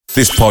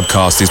This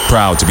podcast is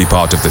proud to be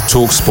part of the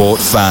TalkSport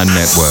Fan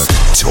Network.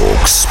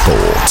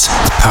 TalkSport.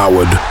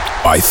 Powered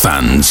by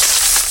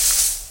fans.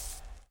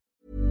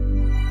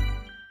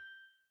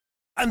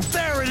 And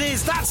there it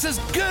is, that's as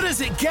good as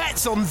it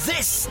gets on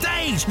this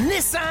stage.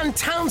 Nissan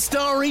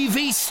Townstar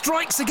EV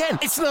strikes again.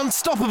 It's an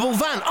unstoppable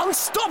van,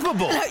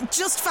 unstoppable.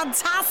 Just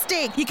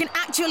fantastic. You can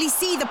actually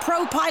see the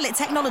ProPilot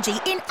technology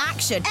in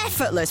action.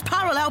 Effortless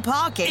parallel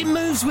parking. It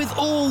moves with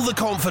all the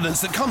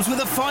confidence that comes with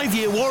a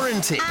 5-year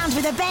warranty. And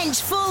with a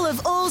bench full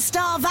of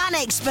all-star van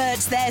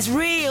experts, there's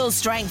real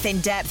strength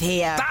in depth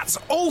here. That's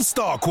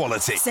all-star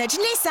quality. Search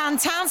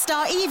Nissan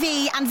Townstar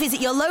EV and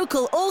visit your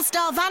local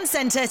all-star van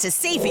centre to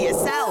see for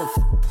yourself.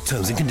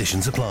 Terms and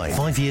conditions apply.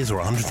 5 years or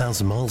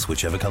 100,000 miles,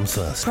 whichever comes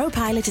first.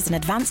 ProPilot is an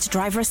advanced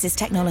driver assist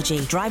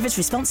technology. Driver's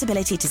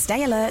responsibility to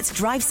stay alert,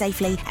 drive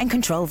safely and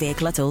control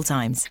vehicle at all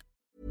times.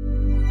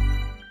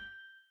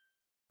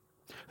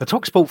 The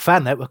TalkSport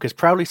Fan Network is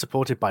proudly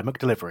supported by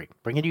McDelivery,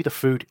 bringing you the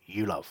food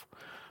you love.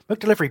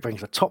 McDelivery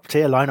brings a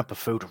top-tier lineup of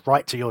food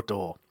right to your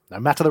door. No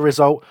matter the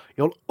result,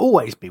 you'll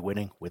always be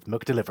winning with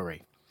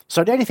McDelivery.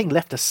 So the only thing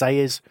left to say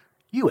is,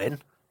 you in?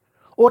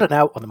 Order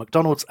now on the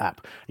McDonald's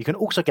app. You can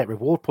also get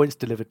reward points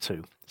delivered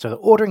too, so that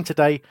ordering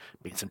today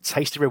means some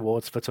tasty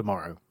rewards for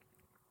tomorrow.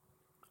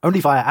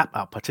 Only via app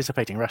at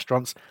participating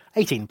restaurants,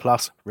 18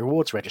 plus,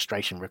 rewards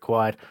registration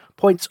required,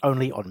 points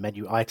only on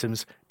menu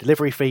items,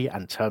 delivery fee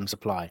and terms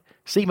apply.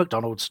 See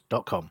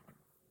mcdonalds.com.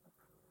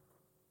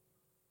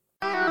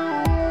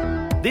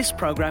 This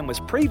programme was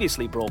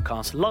previously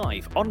broadcast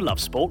live on Love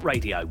Sport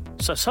Radio,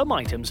 so some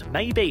items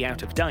may be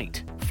out of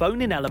date.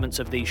 Phone-in elements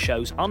of these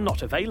shows are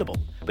not available,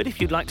 but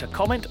if you'd like to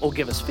comment or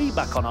give us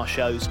feedback on our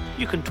shows,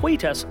 you can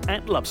tweet us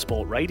at Love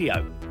Sport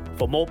Radio.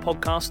 For more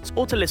podcasts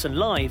or to listen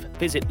live,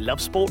 visit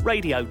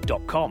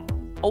lovesportradio.com.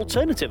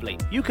 Alternatively,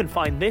 you can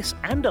find this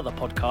and other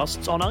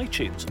podcasts on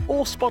iTunes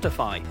or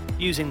Spotify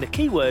using the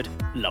keyword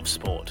Love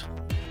Sport.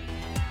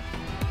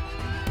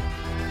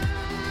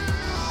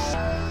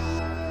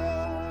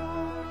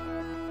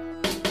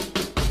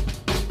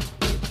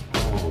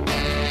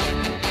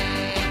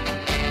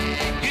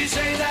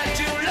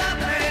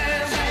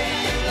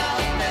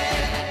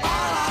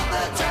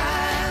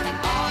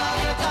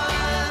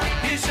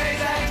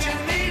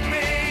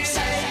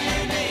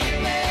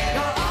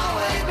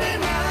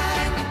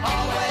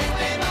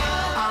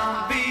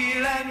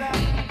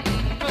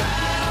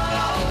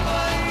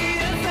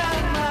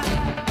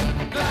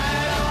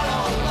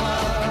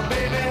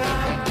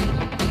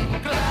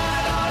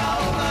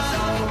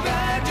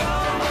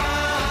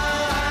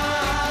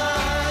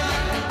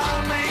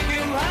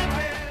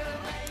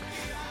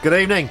 Good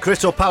evening,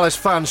 Crystal Palace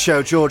Fan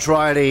Show. George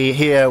Riley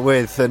here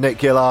with Nick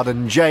Gillard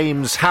and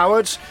James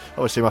Howard.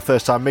 Obviously my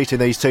first time meeting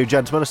these two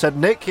gentlemen. I said,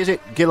 Nick, is it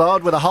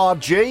Gillard with a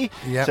hard G?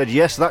 Yep. Said,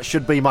 yes, that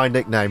should be my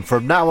nickname.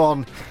 From now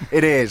on,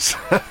 it is.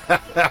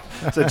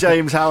 So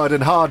James Howard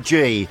and Hard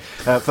G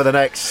for the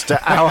next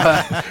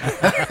hour.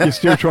 You're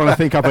still trying to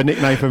think up a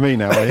nickname for me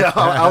now, are you?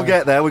 I'll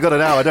get there. We've got an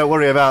hour. Don't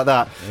worry about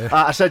that.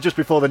 I said just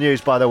before the news,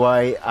 by the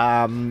way,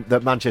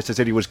 that Manchester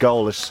City was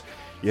goalless.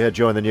 Yeah,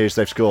 during the news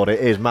they've scored. It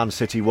is Man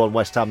City 1,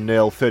 West Ham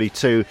 0,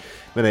 32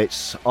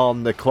 minutes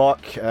on the clock.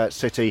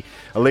 City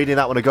are leading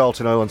that one a goal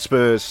to nil, and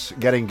Spurs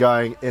getting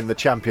going in the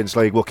Champions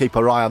League. We'll keep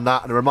our eye on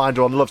that. And a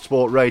reminder on Love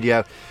Sport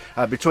Radio,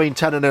 between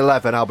 10 and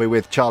 11 I'll be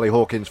with Charlie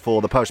Hawkins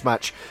for the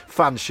post-match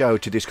fan show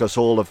to discuss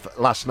all of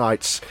this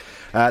night's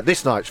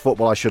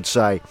football, I should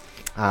say.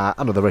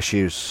 And other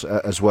issues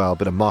as well.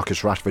 Bit of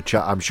Marcus Rashford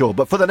chat, I'm sure.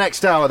 But for the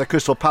next hour, the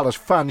Crystal Palace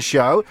fan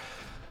show.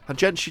 And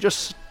Jen, she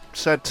just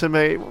said to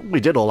me,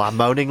 we did all our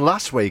moaning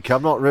last week.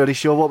 I'm not really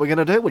sure what we're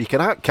going to do. Well, you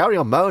can carry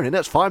on moaning.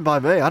 That's fine by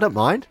me. I don't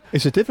mind.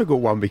 It's a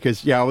difficult one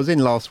because, I was in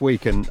last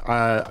week and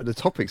the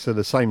topics are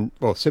the same,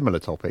 well, similar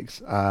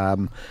topics.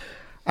 And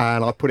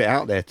I put it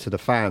out there to the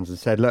fans and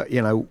said, look,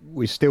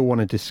 we still want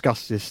to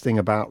discuss this thing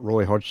about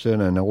Roy Hodgson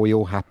and are we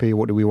all happy?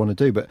 What do we want to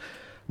do? But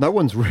no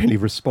one's really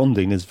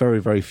responding. There's very,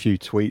 very few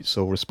tweets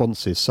or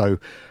responses. So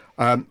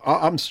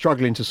I'm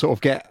struggling to sort of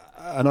get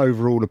an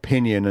overall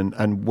opinion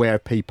and where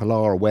people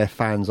are or where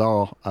fans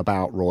are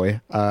about Roy.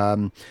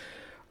 I'm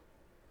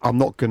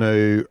not going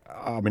to,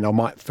 I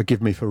might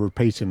forgive me for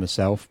repeating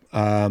myself.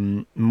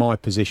 My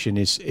position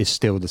is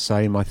still the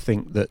same. I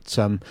think that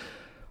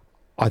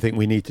I think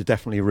we need to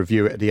definitely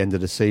review it at the end of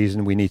the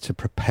season. We need to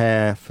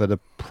prepare for the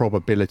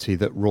probability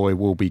that Roy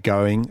will be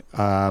going.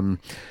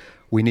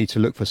 We need to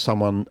look for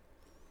someone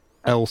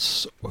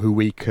else who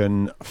we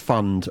can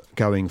fund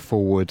going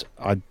forward.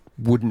 I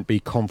wouldn't be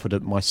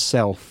confident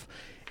myself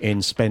in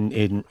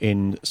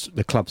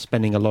the club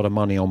spending a lot of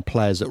money on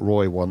players that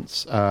Roy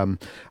wants, and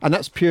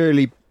that's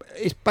purely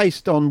it's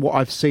based on what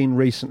I've seen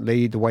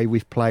recently, the way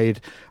we've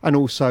played, and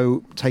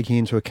also taking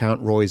into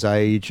account Roy's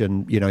age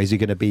and is he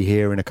going to be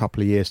here in a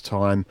couple of years'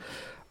 time?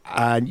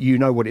 And you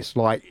know what it's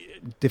like.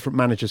 Different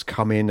managers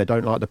come in, they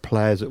don't like the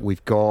players that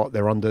we've got.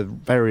 They're under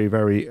very,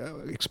 very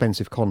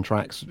expensive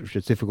contracts, which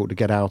is difficult to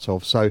get out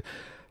of. So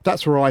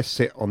that's where I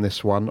sit on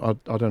this one.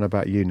 I don't know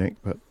about you, Nick,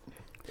 but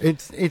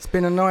It's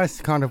been a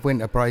nice kind of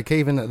winter break.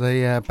 Even at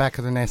the back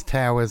of the Nest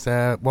Towers,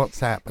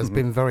 WhatsApp has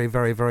been very,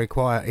 very, very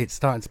quiet. It's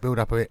starting to build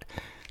up a bit.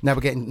 Now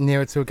we're getting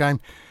nearer to a game.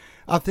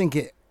 I think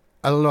it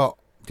a lot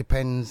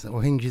depends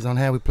or hinges on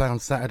how we play on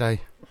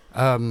Saturday.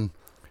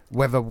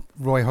 Whether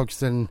Roy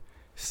Hodgson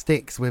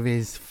sticks with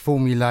his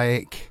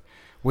formulaic,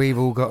 we've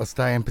all got to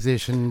stay in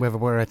position, whether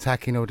we're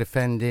attacking or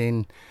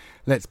defending.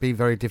 Let's be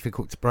very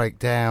difficult to break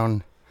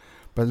down,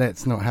 but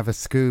let's not have a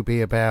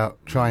Scooby about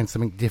trying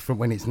something different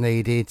when it's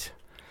needed.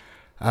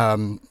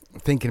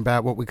 Thinking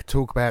about what we could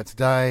talk about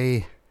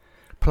today,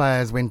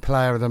 players win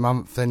Player of the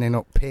Month and they're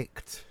not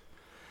picked.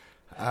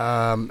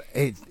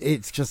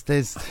 It's just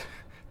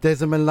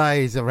there's a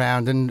malaise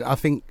around, and I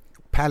think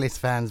Palace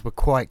fans were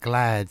quite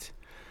glad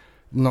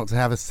not to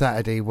have a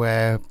Saturday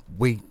where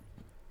we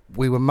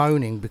were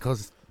moaning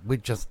because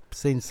we'd just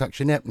seen such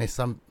ineptness.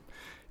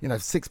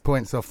 6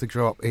 points off the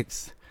drop.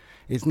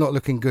 It's not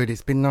looking good.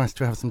 It's been nice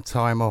to have some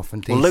time off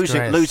and de-stress.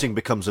 Well, losing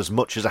becomes as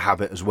much as a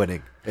habit as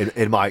winning,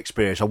 in my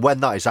experience. And when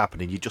that is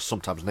happening, you just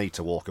sometimes need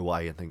to walk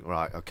away and think,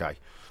 right, okay,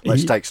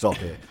 let's take stock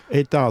here.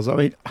 It does. I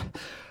mean,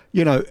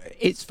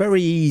 it's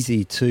very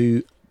easy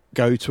to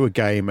go to a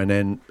game and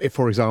then,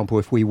 for example,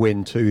 if we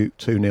win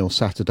 2-0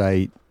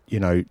 Saturday,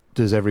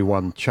 does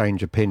everyone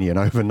change opinion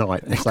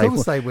overnight? And of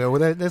course they will.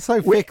 They're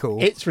so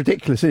fickle. It's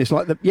ridiculous. It's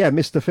like,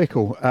 Mr.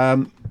 Fickle.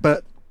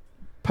 But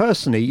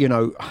personally,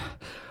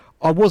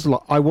 I was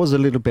a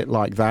little bit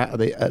like that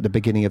at the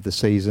beginning of the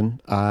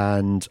season,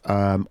 and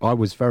I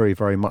was very,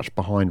 very much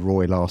behind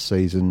Roy last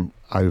season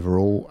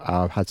overall.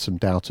 I've had some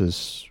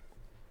doubters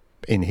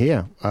in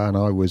here, and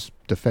I was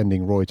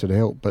defending Roy to the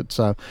hilt. But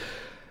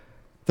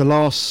the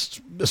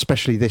last,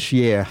 especially this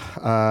year,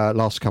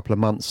 last couple of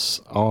months,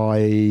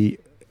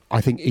 I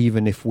think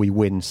even if we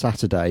win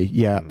Saturday,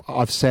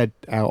 I've said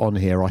out on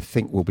here, I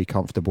think we'll be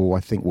comfortable.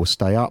 I think we'll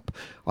stay up.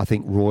 I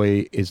think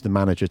Roy is the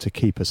manager to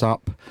keep us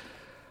up.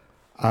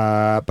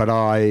 But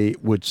I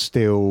would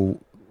still,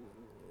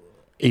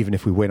 even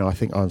if we win, I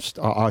think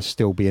I'd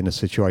still be in a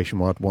situation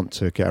where I'd want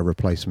to get a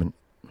replacement.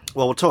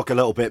 Well, we'll talk a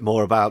little bit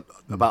more about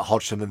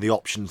Hodgson and the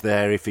options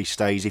there, if he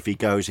stays, if he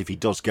goes, if he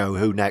does go,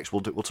 who next.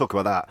 We'll talk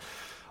about that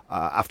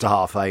after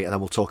 8:30, and then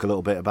we'll talk a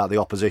little bit about the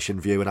opposition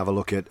view and have a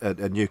look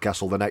at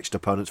Newcastle, the next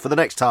opponents. For the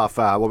next half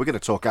hour, well, we're going to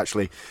talk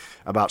actually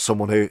about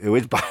someone who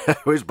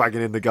is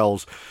bagging in the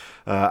goals,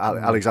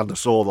 Alexander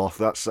Sorloth.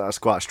 That's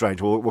quite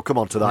strange. We'll come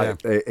on to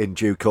that in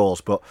due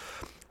course. But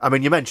I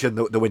mean, you mentioned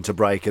the winter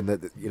break and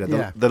the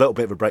little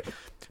bit of a break,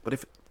 but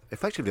if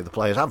effectively the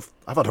players have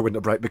had a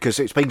winter break because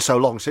it's been so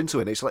long since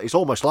then, it's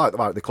almost like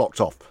the clock's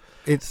off.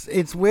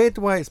 It's weird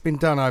the way it's been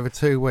done over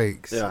 2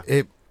 weeks. Yeah.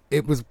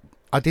 It was.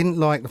 I didn't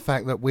like the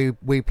fact that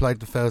we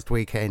played the first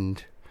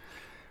weekend,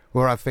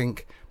 where I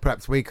think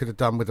perhaps we could have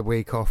done with a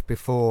week off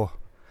before.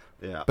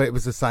 Yeah. But it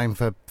was the same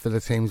for the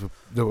teams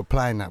that were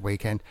playing that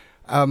weekend.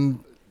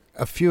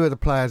 A few of the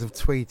players have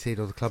tweeted,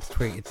 or the club's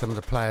tweeted, some of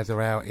the players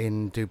are out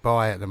in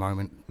Dubai at the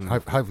moment.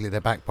 Hopefully they're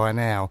back by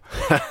now,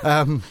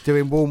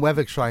 doing warm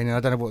weather training. I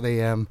don't know what the...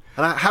 And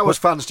how as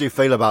fans do you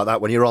feel about that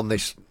when you're on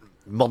this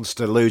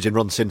monster losing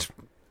run since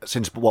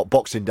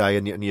Boxing Day,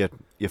 and your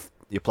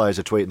players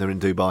are tweeting they're in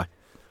Dubai?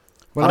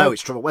 Well, I know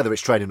it's whether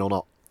it's training or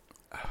not.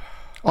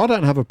 I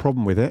don't have a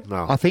problem with it.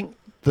 No. I think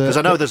because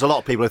I know there's a lot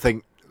of people who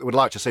think would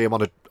like to see him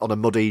on a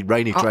muddy,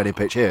 rainy training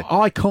pitch here.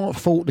 I can't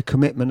fault the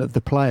commitment of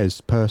the players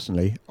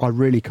personally. I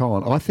really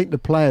can't. I think the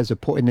players are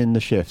putting in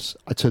the shifts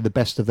to the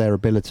best of their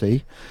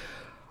ability.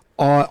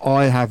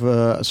 I have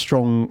a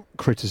strong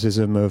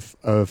criticism of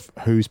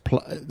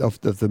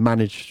the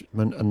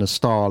management and the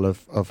style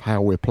of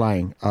how we're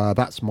playing.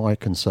 That's my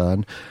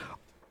concern.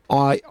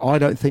 I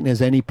don't think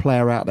there's any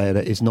player out there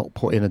that is not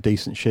putting a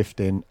decent shift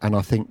in, and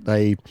I think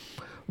they,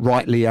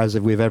 rightly, as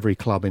with every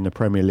club in the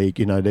Premier League,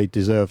 they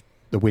deserve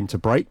the winter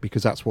break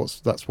because that's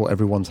what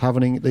everyone's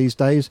having these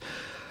days.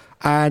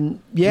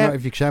 And not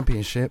if your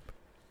Championship.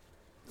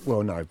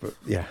 Well, no, but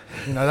yeah,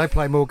 they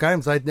play more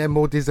games. They're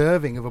more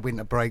deserving of a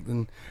winter break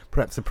than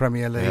perhaps the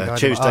Premier League. Yeah,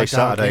 Tuesday,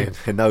 Saturday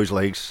in those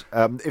leagues.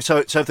 So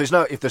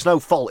if there's no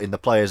fault in the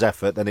players'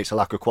 effort, then it's a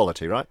lack of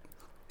quality, right?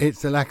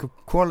 It's a lack of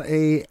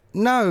quality.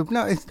 No.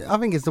 I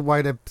think it's the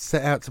way they're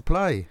set out to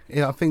play.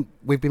 I think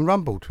we've been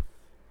rumbled.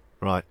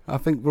 Right. I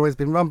think Roy's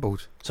been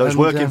rumbled. So it's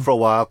working for a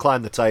while,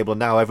 climbed the table, and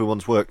now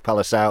everyone's worked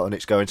Palace out, and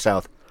it's going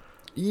south.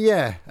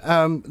 Yeah,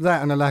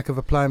 that and a lack of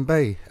a plan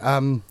B.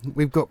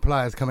 We've got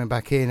players coming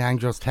back in.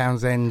 Andros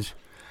Townsend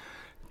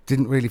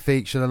didn't really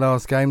feature the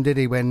last game, did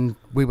he? When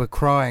we were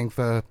crying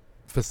for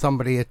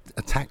somebody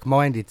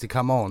attack-minded to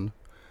come on,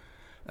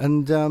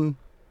 and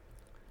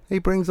he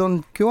brings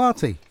on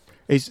Kuati.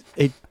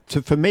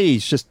 For me,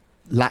 he's just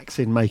lax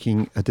in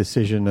making a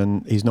decision,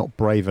 and he's not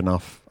brave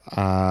enough.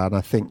 And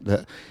I think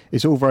that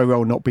it's all very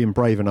well not being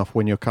brave enough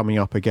when you're coming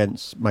up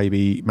against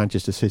maybe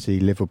Manchester City,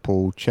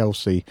 Liverpool,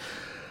 Chelsea.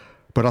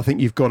 But I think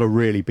you've got to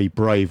really be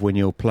brave when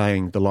you're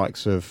playing the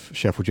likes of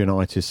Sheffield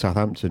United,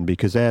 Southampton,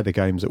 because they're the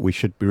games that we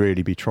should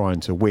really be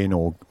trying to win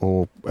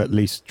or at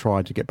least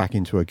try to get back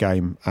into a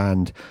game.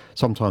 And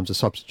sometimes the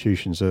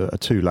substitutions are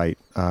too late.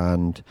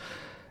 And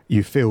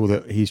you feel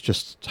that he's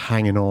just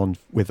hanging on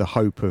with the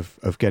hope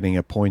of getting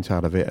a point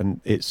out of it, and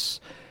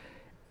it's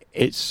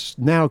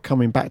now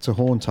coming back to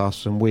haunt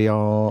us, and we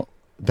are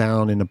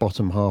down in the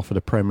bottom half of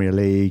the Premier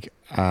League,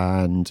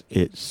 and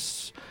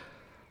it's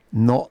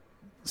not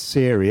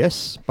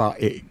serious,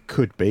 but it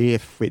could be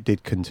if it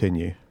did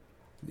continue.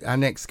 Our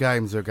next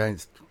games are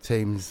against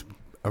teams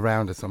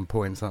around us on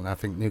points, aren't they? I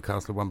think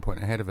Newcastle are 1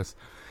 point ahead of us.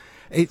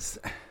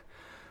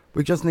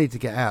 We just need to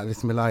get out of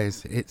this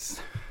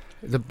malaise.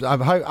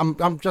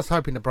 I'm just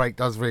hoping the break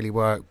does really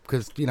work,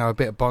 because a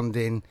bit of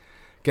bonding,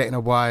 getting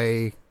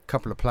away, a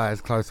couple of players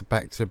closer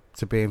back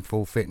to being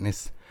full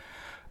fitness.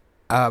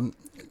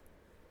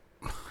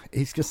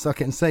 It's just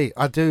suck it and see.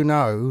 I do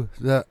know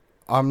that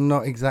I'm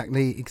not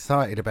exactly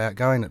excited about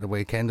going at the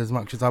weekend as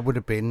much as I would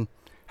have been.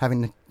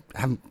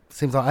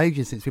 Seems like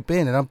ages since we've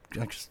been, and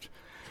I just.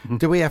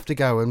 Do we have to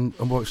go and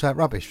watch that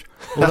rubbish?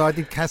 Although I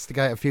did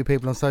castigate a few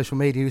people on social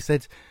media who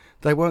said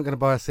they weren't going to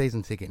buy a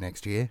season ticket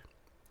next year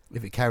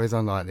if it carries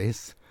on like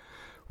this,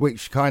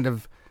 which kind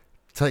of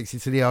takes you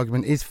to the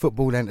argument, is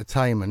football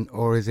entertainment,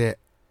 or is it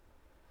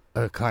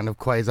a kind of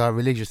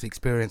quasi-religious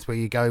experience where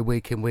you go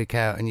week in, week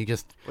out, and you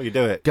just you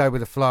do it, go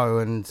with the flow?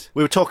 And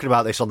we were talking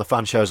about this on the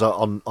fan shows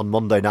on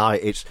Monday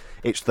night.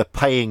 It's the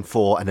paying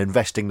for and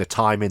investing the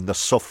time in the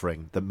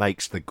suffering that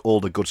makes all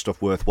the good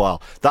stuff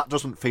worthwhile. That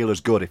doesn't feel as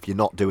good if you're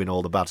not doing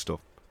all the bad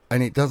stuff.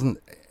 And it doesn't.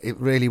 It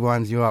really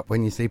winds you up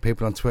when you see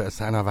people on Twitter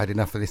saying, "I've had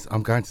enough of this.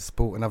 I'm going to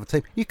support another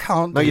team." You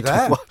can't do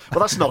that. Well,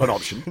 that's not an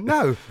option.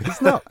 No,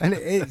 it's not. And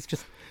it's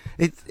just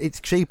it's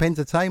cheap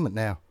entertainment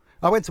now.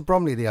 I went to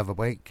Bromley the other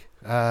week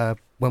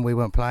when we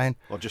weren't playing.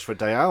 Or just for a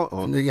day out?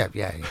 Or? Yeah.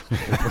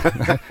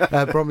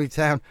 Bromley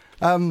Town.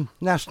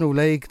 National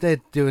League, they're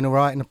doing all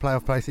right in the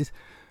playoff places.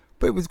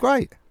 But it was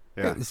great.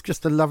 Yeah. It was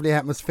just a lovely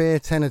atmosphere.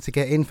 £10 to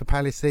get in for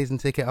Palace season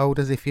ticket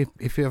holders if you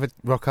ever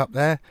rock up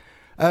there.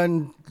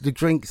 And the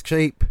drink's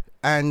cheap,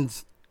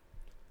 and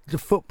the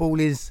football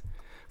is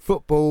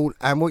football,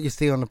 and what you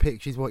see on the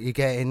pitch is what you're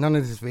getting. None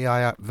of this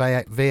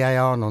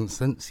VAR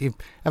nonsense. You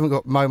haven't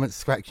got moments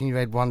scratching your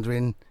head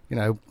wondering,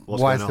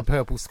 why has the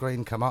purple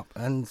screen come up?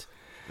 And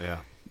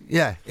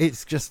yeah,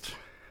 it's just,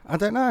 I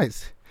don't know.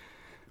 It's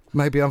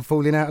maybe I'm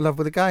falling out of love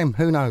with the game.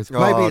 Who knows?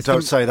 Maybe it's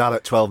don't say that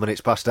at 12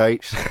 minutes past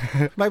 8.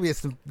 Maybe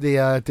it's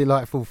the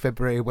delightful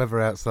February weather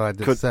outside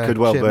that's could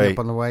well cheering be up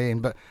on the way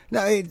in. But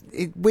no,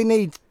 we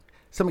need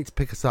something to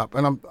pick us up,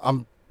 and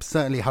I'm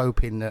certainly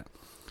hoping that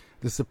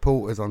the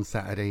supporters on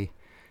Saturday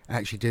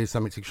actually do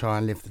something to try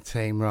and lift the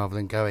team rather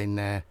than go in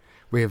there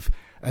with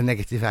a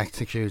negative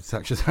attitude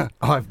such as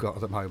I've got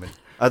at the moment.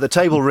 The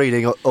table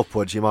reading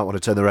upwards, you might want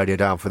to turn the radio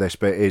down for this,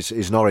 but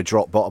is Norwich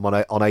rock bottom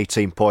on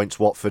 18 points,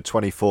 Watford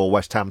 24,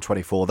 West Ham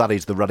 24. That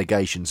is the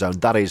relegation zone.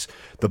 That is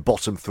the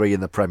bottom three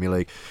in the Premier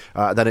League.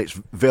 Then it's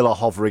Villa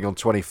hovering on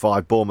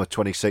 25, Bournemouth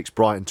 26,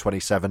 Brighton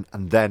 27,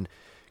 and then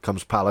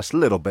comes Palace, a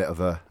little bit of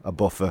a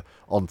buffer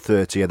on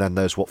 30, and then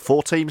there's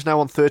 4 teams now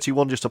on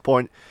 31, just a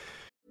point.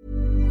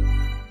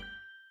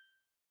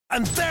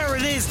 And there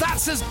it is,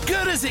 that's as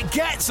good as it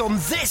gets on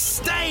this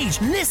stage.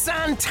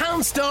 Nissan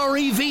Townstar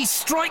EV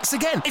strikes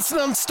again. It's an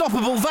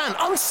unstoppable van,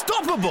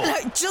 unstoppable.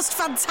 Look, just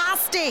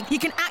fantastic. You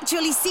can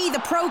actually see the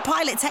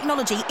ProPilot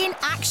technology in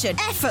action.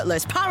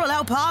 Effortless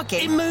parallel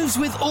parking. It moves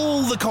with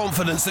all the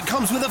confidence that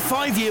comes with a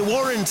 5-year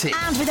warranty.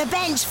 And with a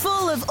bench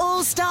full of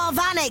all-star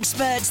van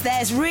experts,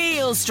 there's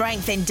real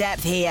strength in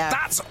depth here.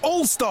 That's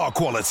all-star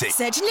quality.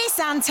 Search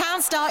Nissan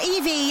Townstar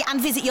EV and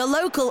visit your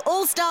local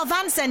all-star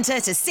van centre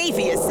to see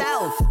for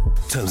yourself.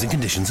 Terms and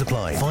conditions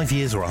apply. 5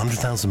 years or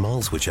 100,000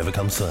 miles, whichever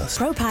comes first.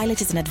 ProPilot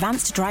is an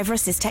advanced driver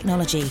assist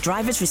technology.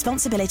 Driver's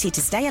responsibility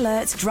to stay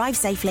alert, drive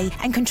safely,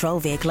 and control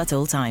vehicle at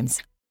all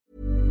times.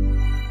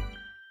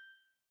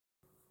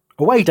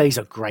 Away days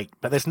are great,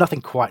 but there's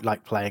nothing quite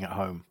like playing at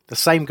home. The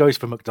same goes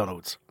for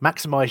McDonald's.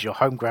 Maximise your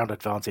home ground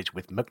advantage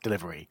with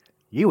McDelivery.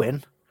 You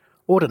in?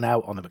 Order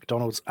now on the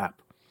McDonald's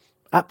app.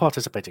 At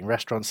participating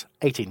restaurants,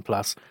 18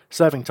 plus,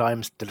 serving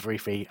times, delivery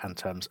fee and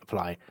terms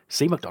apply.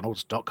 See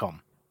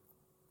mcdonalds.com.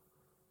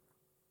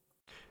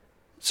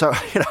 So,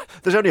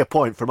 there's only a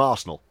point from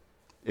Arsenal.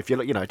 If you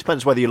look, it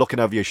depends whether you're looking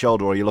over your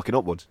shoulder or you're looking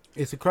upwards.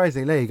 It's a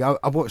crazy league. I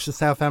watched the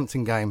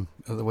Southampton game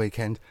at the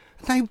weekend.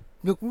 They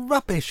look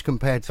rubbish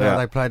compared to how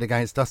they played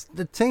against us.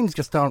 The teams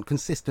just aren't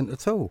consistent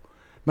at all.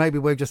 Maybe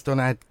we're just on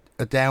a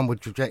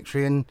downward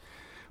trajectory, and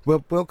we'll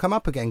come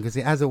up again, because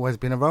it has always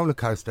been a roller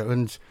coaster.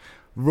 And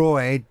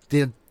Roy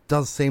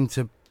does seem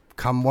to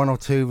come 1 or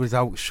 2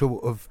 results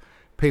short of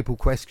people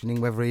questioning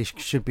whether he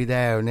should be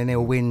there, and then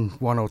he'll win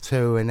 1 or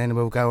 2, and then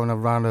we'll go on a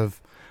run of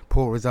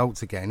poor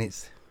results again.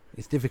 It's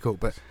difficult,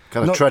 but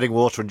kind of treading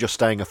water and just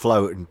staying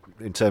afloat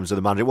in terms of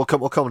the manager. We'll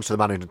come to the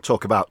manager and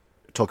talk about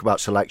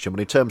selection. But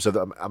in terms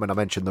of, I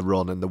mentioned the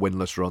run and the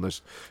winless run,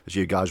 as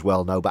you guys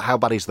well know. But how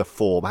bad is the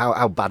form?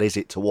 How bad is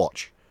it to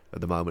watch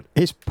at the moment?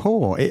 It's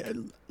poor.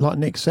 Like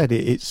Nick said,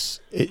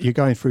 you're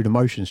going through the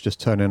motions,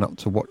 just turning up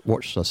to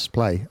watch us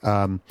play.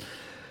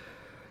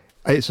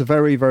 It's a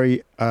very,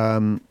 very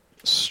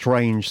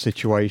strange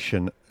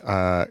situation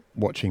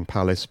watching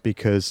Palace,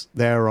 because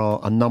there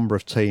are a number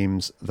of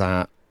teams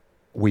that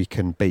we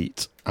can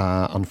beat.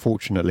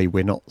 Unfortunately,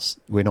 we're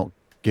not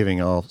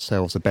giving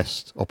ourselves the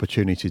best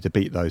opportunity to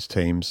beat those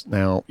teams.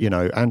 Now,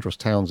 Andros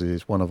Townsend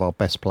is one of our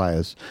best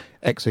players,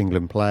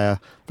 ex-England player,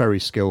 very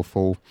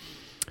skillful.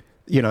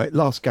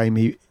 Last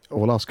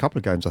couple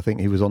of games, I think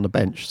he was on the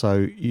bench.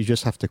 So you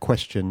just have to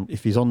question,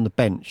 if he's on the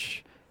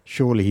bench,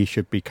 surely he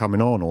should be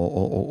coming on,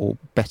 or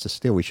better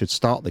still, he should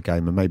start the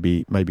game and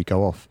maybe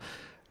go off.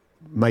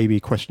 Maybe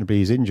questionably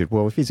he's injured.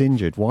 Well, if he's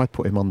injured, why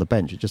put him on the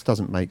bench? It just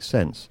doesn't make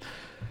sense.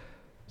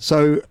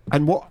 So,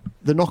 and what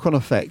the knock-on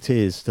effect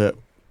is that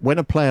when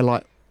a player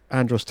like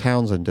Andros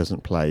Townsend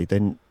doesn't play,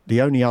 then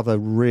the only other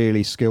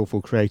really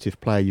skillful, creative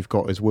player you've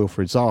got is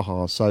Wilfried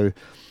Zaha. So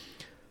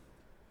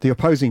the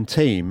opposing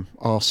team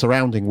are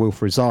surrounding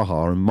Wilfried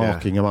Zaha and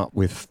marking him up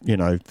with,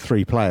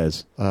 3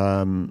 players.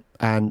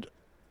 And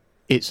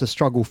it's a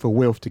struggle for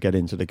Wilf to get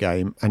into the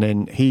game. And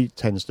then he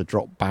tends to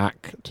drop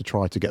back to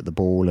try to get the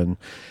ball. And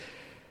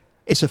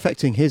it's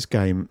affecting his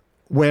game.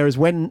 Whereas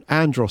when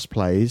Andros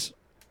plays,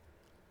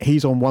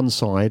 he's on one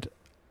side,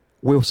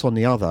 Wilf's on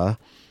the other.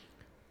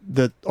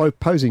 The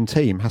opposing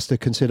team has to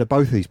consider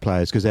both of these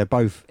players because they're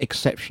both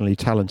exceptionally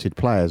talented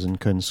players and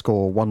can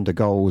score wonder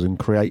goals and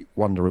create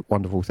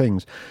wonderful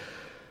things.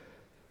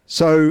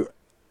 So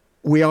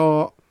we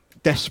are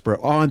desperate.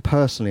 I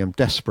personally am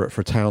desperate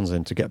for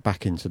Townsend to get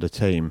back into the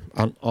team,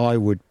 and I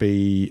would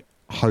be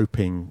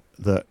hoping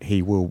that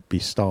he will be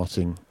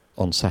starting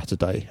on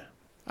Saturday,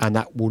 and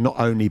that will not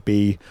only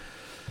be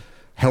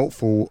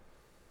helpful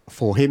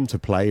for him to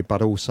play,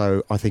 but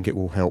also I think it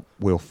will help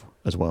Wilf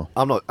as well.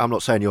 I'm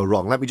not saying you're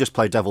wrong. Let me just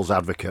play devil's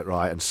advocate,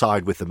 right, and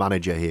side with the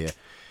manager here.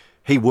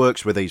 He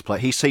works with these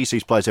players. He sees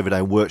these players every day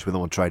and works with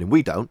them on training.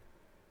 We don't.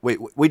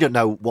 We don't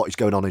know what is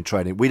going on in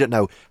training. We don't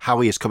know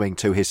how he is coming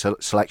to his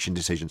selection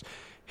decisions.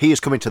 He is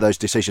coming to those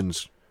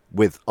decisions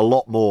with a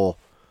lot more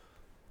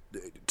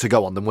to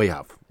go on than we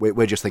have.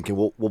 We're just thinking,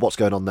 well, what's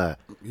going on there?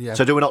 Yeah.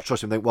 So do we not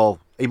trust him and think, well,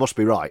 he must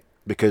be right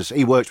because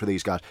he works with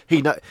these guys.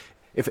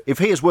 If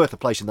he is worth a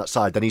place in that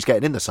side, then he's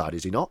getting in the side,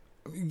 is he not?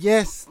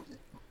 Yes,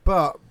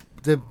 but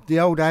the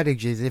old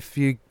adage is if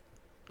you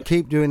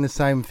keep doing the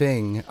same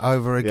thing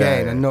over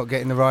again and not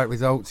getting the right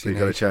results, you've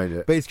got to change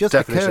it. But it's just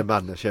definition of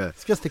madness. Yeah,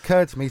 it's just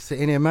occurred to me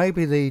sitting here.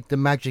 Maybe the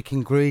magic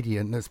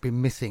ingredient that's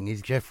been missing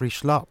is Jeffrey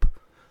Schlupp.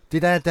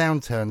 Did our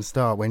downturn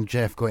start when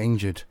Jeff got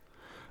injured?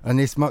 And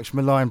this much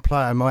maligned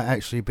player might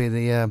actually be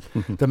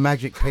the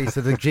magic piece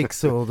of the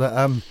jigsaw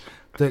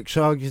that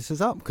charges us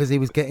up, because he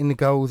was getting the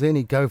goals in.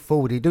 He'd go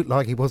forward. He looked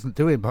like he wasn't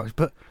doing much,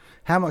 but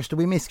how much do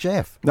we miss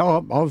Jeff?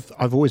 No,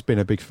 I've always been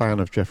a big fan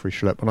of Jeffrey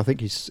Schlupp, and I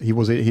think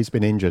he's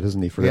been injured,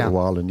 hasn't he, for a little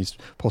while, and he's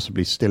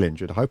possibly still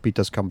injured. I hope he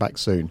does come back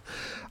soon.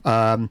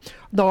 No,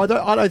 I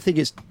don't think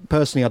it's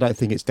personally. I don't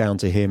think it's down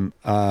to him.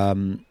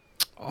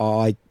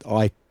 I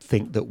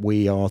think that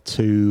we are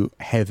too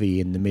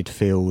heavy in the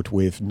midfield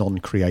with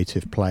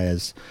non-creative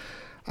players,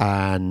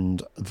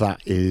 and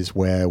that is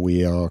where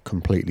we are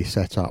completely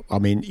set up. I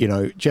mean,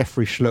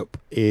 Jeffrey Schlupp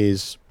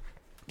is,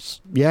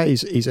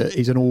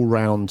 he's an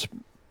all-round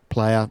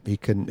player. He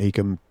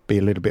can be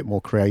a little bit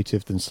more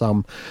creative than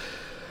some,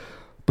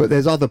 but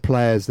there's other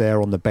players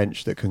there on the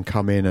bench that can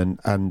come in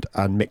and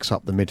mix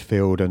up the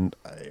midfield. And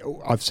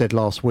I've said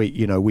last week,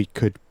 we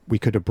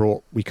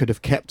could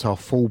have kept our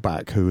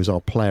fullback, who was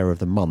our player of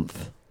the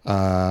month,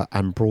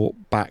 and brought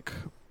back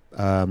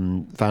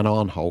Van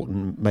Aanholt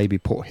and maybe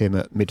put him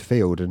at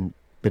midfield and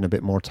been a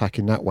bit more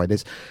attacking that way.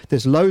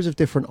 There's loads of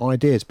different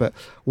ideas, but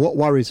what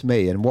worries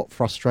me and what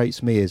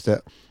frustrates me is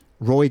that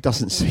Roy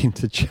doesn't seem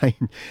to change.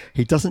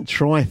 He doesn't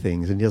try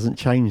things and he doesn't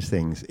change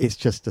things. It's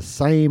just the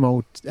same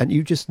old, and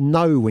you just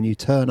know when you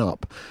turn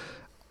up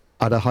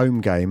at a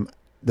home game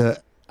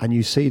and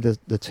you see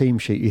the team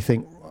sheet, you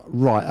think,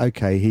 right,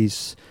 okay,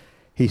 he's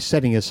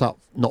setting us up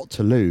not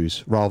to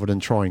lose rather than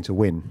trying to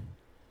win.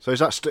 So is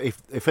that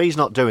if he's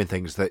not doing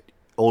things that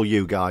all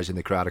you guys in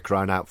the crowd are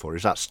crying out for,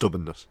 is that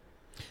stubbornness?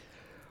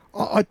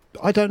 I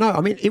don't know.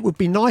 I mean, it would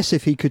be nice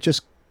if he could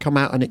just come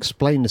out and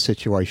explain the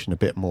situation a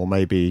bit more,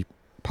 maybe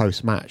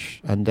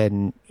post-match, and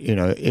then,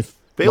 if...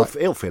 But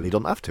he'll feel he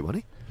doesn't have to, won't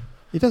he?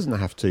 He doesn't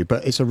have to,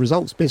 but it's a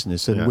results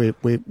business, and we're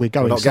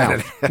going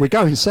south. We're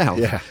going south.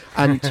 Yeah.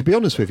 And to be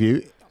honest with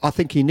you, I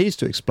think he needs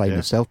to explain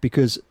himself,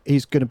 because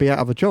he's going to be out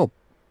of a job.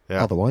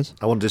 Yeah. Otherwise,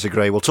 I wouldn't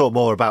disagree. We'll talk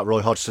more about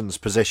Roy Hodgson's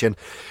position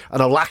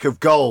and a lack of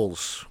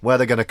goals, where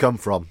they're going to come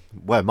from.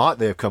 Where might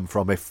they have come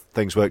from if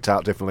things worked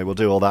out differently? We'll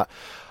do all that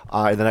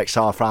in the next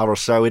half hour or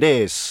so. It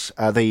is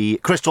the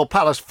Crystal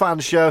Palace fan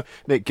show.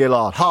 Nick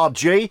Gillard, Hard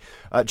G,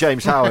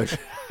 James Howard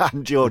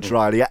and George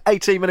Riley at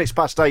 18 minutes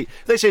past 8.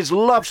 This is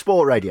Love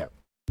Sport Radio.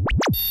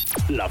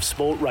 Love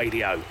Sport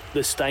Radio,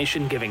 the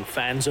station giving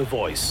fans a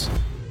voice.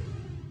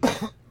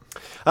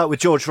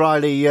 With George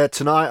Riley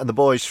tonight and the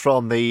boys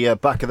from the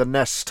Back of the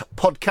Nest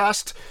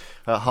podcast,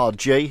 Hard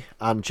G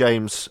and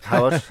James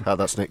Howard.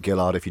 That's Nick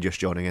Gillard, if you're just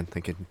joining in,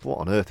 thinking, what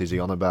on earth is he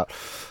on about?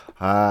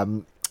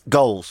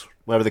 Goals,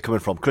 where are they coming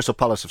from? Crystal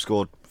Palace have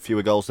scored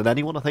fewer goals than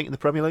anyone, I think, in the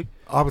Premier League.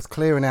 I was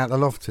clearing out the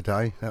loft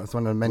today. That was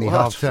one of the many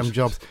half-term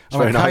jobs.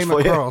 And I came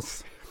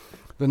across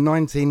the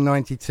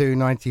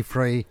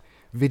 1992-93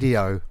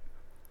 video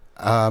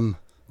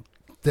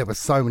There were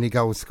so many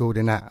goals scored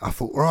in that. I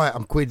thought, right,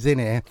 I'm quids in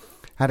here.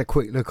 Had a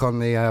quick look on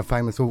the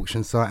famous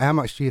auction site. How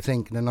much do you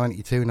think the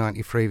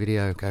 92-93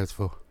 video goes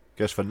for?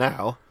 Goes for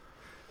now?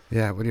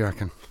 Yeah, what do you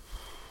reckon?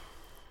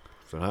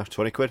 I don't know,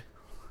 20 quid?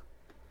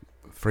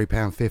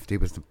 £3.50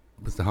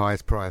 was the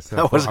highest price.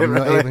 So was it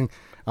really?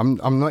 I'm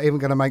not even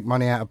going to make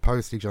money out of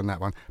postage on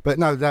that one. But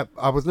no,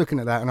 I was looking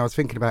at that and I was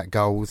thinking about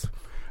goals,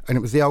 and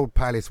it was the old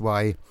Palace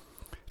way.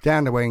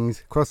 Down the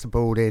wings, cross the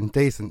ball in,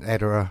 decent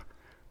header,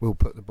 we'll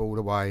put the ball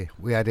away.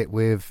 We had it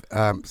with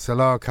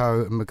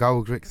Solarco and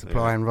McGoldrick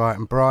supplying right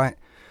and bright.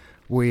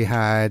 We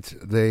had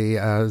the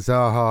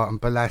Zaha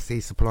and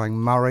Balassi supplying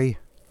Murray.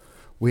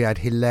 We had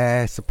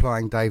Hilaire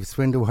supplying Dave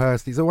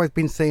Swindlehurst. He's always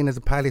been seen as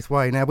a Palace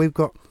way. Now, we've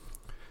got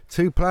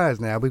two players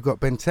now. We've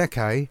got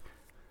Benteke,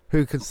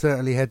 who can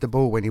certainly head the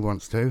ball when he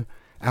wants to,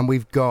 and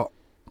we've got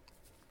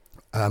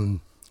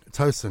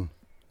Tosin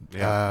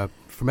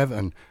from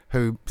Everton,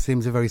 who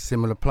seems a very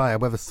similar player.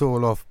 Whether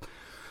Sorloth,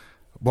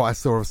 what I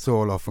saw of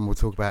Sorloth, and we'll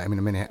talk about him in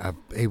a minute,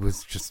 he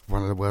was just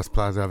one of the worst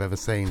players I've ever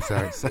seen. So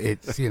it's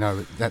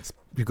that's,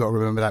 you've got to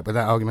remember that with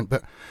that argument.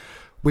 But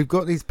we've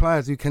got these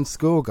players who can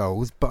score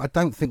goals, but I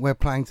don't think we're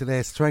playing to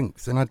their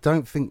strengths, and I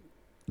don't think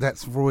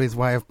that's Roy's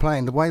way of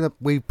playing. The way that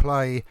we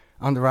play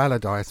under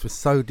Allardyce was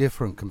so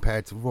different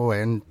compared to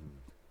Roy, and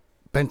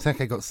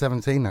Benteke got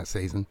 17 that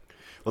season.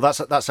 Well,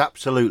 that's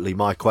absolutely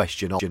my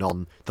question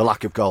on the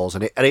lack of goals,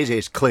 and it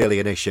is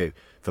clearly an issue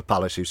for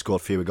Palace, who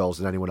scored fewer goals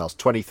than anyone else.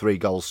 23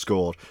 goals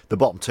scored. The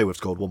bottom two have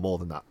scored one more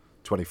than that,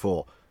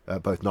 24,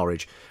 both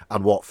Norwich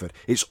and Watford.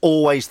 It's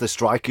always the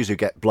strikers who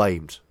get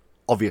blamed,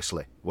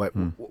 obviously,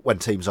 when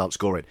teams aren't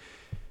scoring.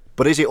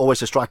 But is it always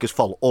the striker's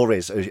fault, or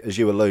as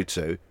you allude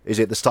to, is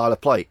it the style of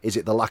play? Is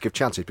it the lack of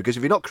chances? Because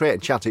if you're not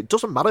creating chances, it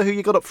doesn't matter who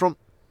you got up front.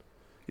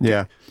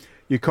 Yeah,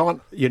 you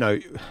can't,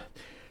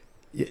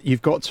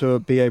 you've got to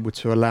be able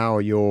to allow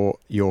your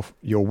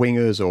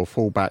wingers or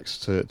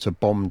fullbacks to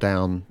bomb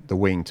down the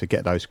wing to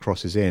get those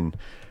crosses in,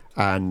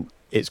 and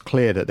it's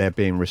clear that they're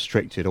being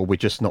restricted, or we're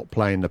just not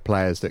playing the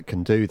players that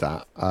can do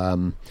that.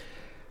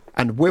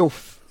 And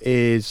Wilf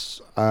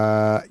is,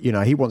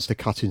 he wants to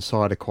cut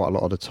inside quite a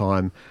lot of the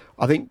time.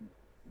 I think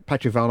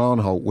Patrick van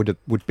Aanholt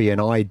would be an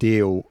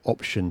ideal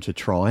option to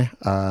try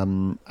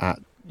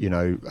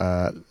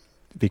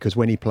because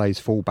when he plays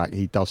fullback,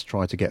 he does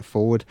try to get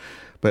forward.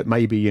 But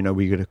maybe,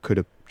 we could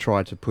have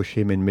tried to push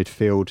him in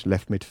midfield,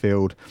 left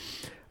midfield,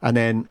 and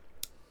then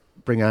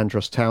bring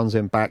Andros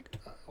Townsend back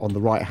on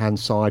the right-hand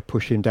side,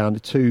 push him down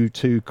to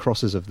two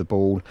crosses of the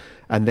ball,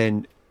 and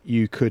then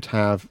you could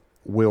have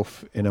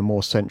Wilf in a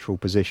more central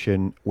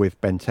position with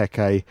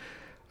Benteke,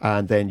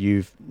 and then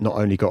you've not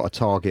only got a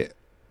target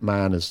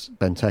man as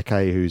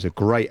Benteke, who's a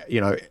great,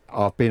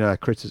 I've been I've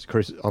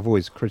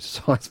always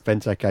criticised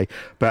Benteke,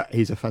 but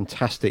he's a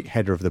fantastic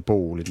header of the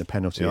ball in the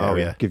penalty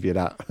area. Yeah. Give you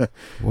that.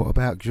 What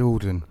about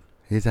Jordan?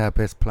 He's our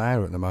best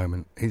player at the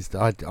moment.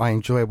 I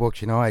enjoy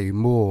watching Ayew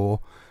more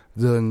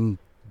than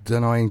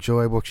I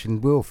enjoy watching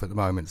Wilf at the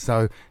moment.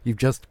 So you've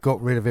just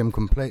got rid of him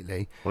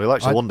completely. Well, he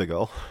likes a wonder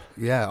goal.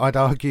 Yeah, I'd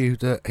argue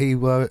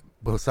that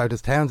well, so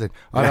does Townsend.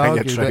 I'd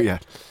argue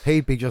that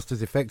he'd be just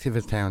as effective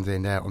as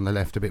Townsend out on the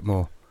left a bit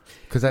more.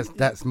 Because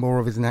that's more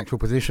of his natural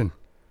position.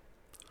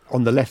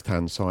 On the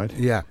left-hand side?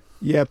 Yeah.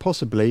 Yeah,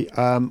 possibly.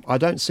 I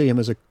don't see him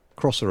as a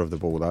crosser of the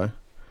ball, though.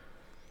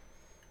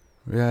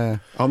 Yeah.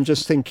 I'm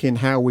just thinking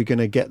how we're going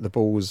to get the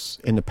balls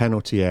in the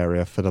penalty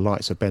area for the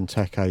likes of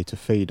Benteke to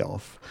feed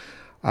off.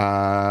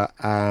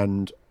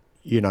 And,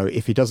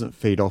 if he doesn't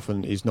feed off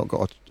and he's not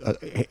got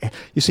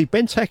you see,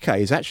 Benteke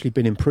has actually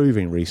been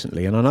improving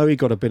recently, and I know he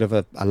got a bit of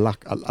a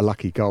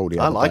lucky goal the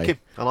other day.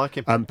 I like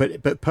him.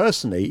 But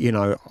personally,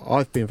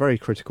 I've been very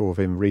critical of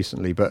him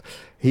recently, but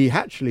he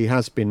actually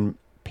has been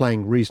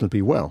playing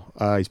reasonably well.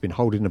 He's been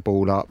holding the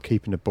ball up,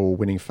 keeping the ball,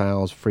 winning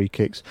fouls, free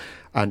kicks,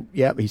 and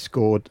he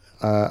scored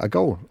a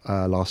goal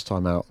last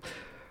time out.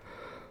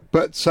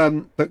 But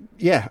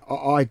yeah,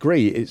 I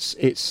agree.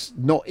 It's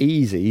not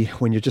easy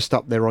when you're just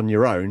up there on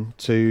your own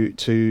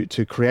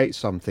to create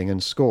something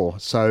and score.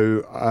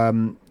 So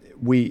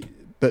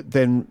but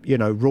then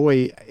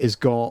Roy has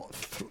got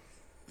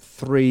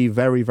three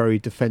very, very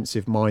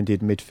defensive-minded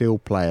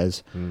midfield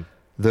players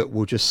that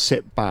will just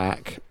sit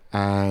back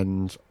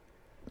and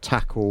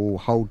tackle,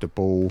 hold the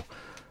ball,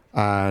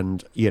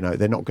 and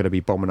they're not going to be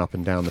bombing up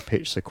and down the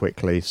pitch so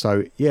quickly.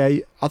 So yeah,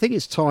 I think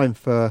it's time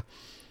for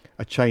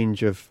a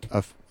change of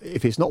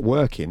if it's not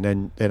working,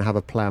 then have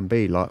a plan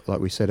B, like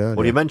we said earlier.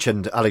 Well, you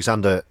mentioned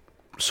Alexander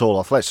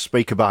Sorloth. Let's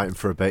speak about him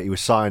for a bit. He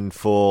was signed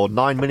for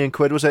 £9 million,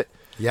 was it?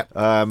 Yep.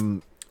 A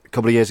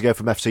couple of years ago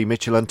from FC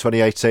Midtjylland,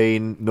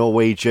 2018.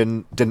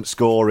 Norwegian, didn't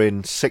score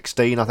in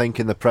 16, I think,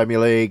 in the Premier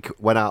League.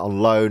 Went out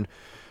on loan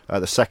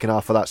the second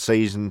half of that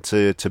season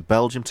to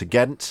Belgium, to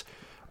Ghent.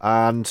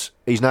 And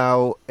he's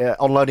now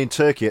on loan in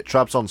Turkey at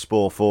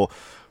Trabzonspor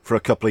for a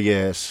couple of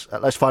years.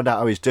 Let's find out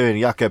how he's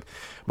doing. Jakub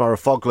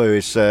Marafoglu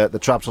is the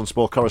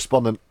Trabzonspor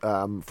correspondent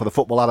for the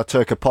Football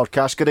Alaturka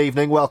podcast. Good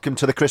evening. Welcome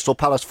to the Crystal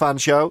Palace Fan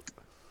Show.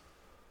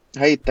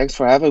 Hey, thanks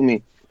for having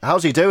me.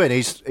 How's he doing?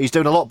 He's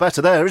doing a lot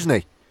better there,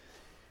 isn't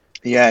he?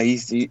 Yeah,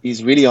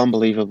 he's really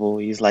unbelievable.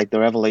 He's like the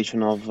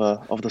revelation of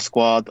the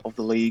squad, of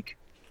the league,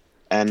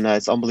 and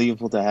it's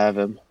unbelievable to have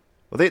him.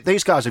 Well,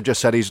 these guys have just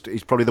said he's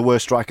probably the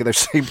worst striker they've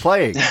seen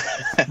playing.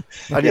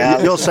 And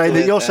Yeah, you're saying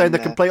and, the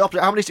complete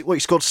opposite. How many? He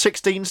scored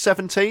 16,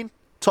 17?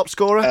 Top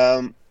scorer?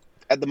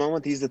 At the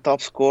moment, he's the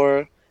top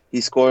scorer. He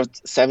scored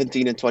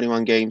 17 in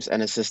 21 games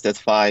and assisted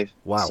 5.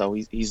 Wow! So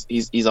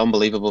he's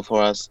unbelievable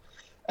for us.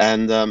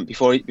 And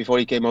before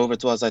he came over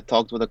to us, I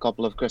talked with a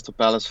couple of Crystal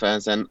Palace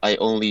fans, and I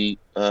only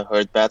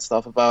heard bad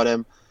stuff about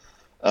him.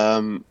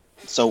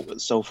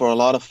 So for a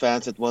lot of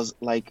fans, it was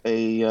like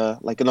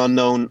an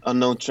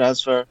unknown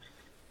transfer.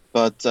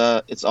 But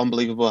it's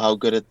unbelievable how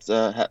good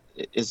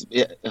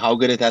how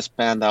good it has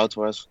panned out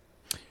for us.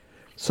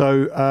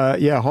 So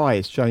hi,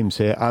 it's James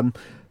here.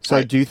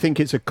 Hi. Do you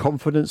think it's a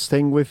confidence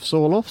thing with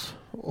Sorloth,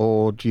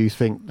 or do you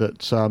think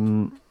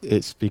that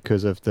it's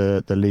because of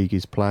the league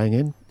he's playing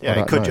in? Yeah,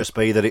 it could just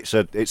be that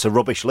it's a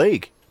rubbish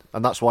league,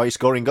 and that's why he's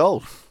scoring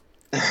goals.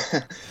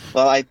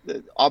 Well,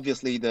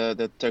 obviously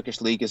the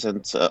Turkish league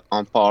isn't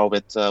on par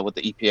with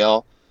the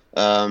EPL.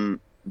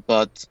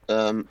 But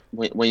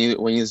when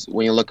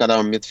you look at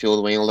our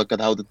midfield, when you look at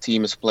how the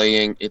team is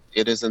playing,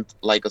 it isn't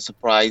like a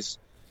surprise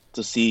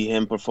to see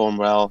him perform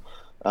well.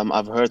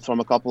 I've heard from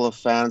a couple of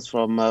fans,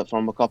 from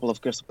a couple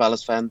of Crystal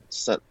Palace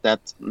fans,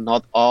 that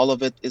not all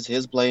of it is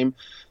his blame.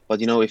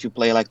 But if you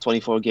play like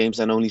 24 games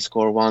and only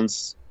score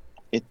once,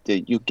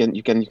 you can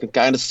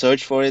kind of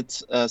search for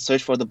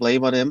the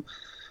blame on him.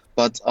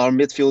 But our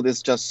midfield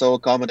is just so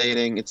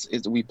accommodating.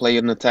 We play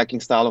an attacking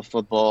style of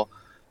football,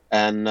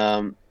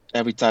 and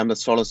every time that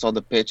Sorloth's on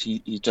the pitch,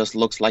 he just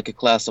looks like a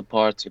class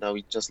apart.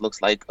 He just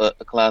looks like a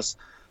class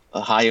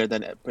higher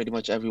than pretty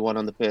much everyone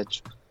on the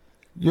pitch.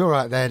 You're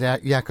right there,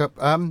 Jakob.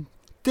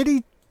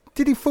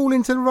 Did he fall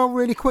into the role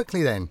really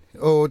quickly then,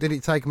 or did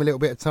it take him a little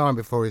bit of time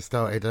before he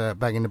started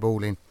bagging the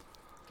ball in?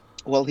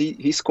 Well,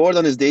 he scored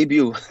on his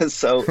debut,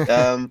 so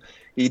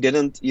he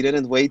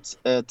didn't wait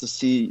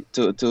to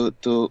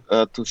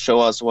show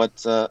us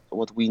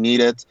what we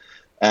needed.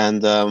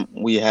 And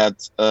we had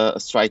a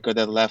striker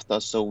that left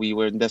us, so we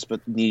were in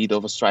desperate need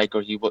of a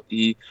striker.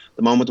 The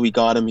moment we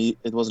got him,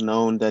 it was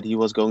known that he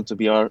was going to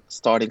be our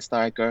starting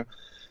striker,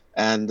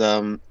 and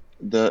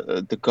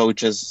the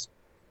coaches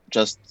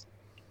just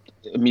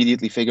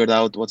immediately figured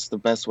out what's the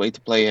best way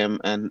to play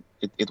him, and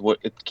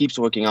it keeps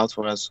working out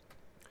for us.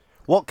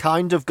 What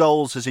kind of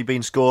goals has he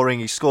been scoring?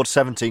 He's scored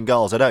 17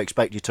 goals. I don't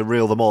expect you to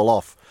reel them all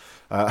off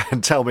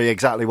and tell me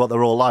exactly what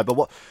they're all like.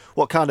 But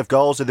what kind of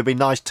goals? Have there been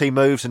nice team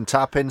moves and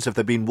tap-ins? Have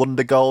there been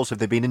wonder goals? Have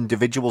there been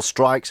individual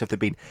strikes? Have there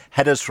been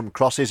headers from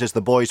crosses, as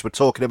the boys were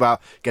talking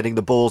about, getting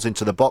the balls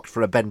into the box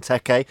for a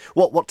Benteke?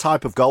 What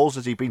type of goals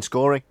has he been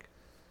scoring?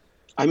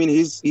 I mean,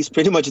 he's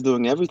pretty much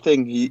doing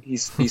everything. He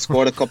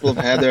scored a couple of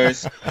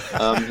headers.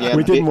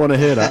 We didn't want to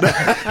hear that.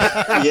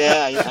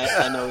 Yeah,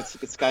 I know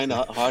it's kind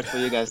of hard for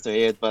you guys to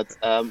hear it, but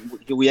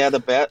we had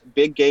a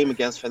big game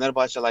against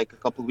Fenerbahce like a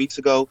couple of weeks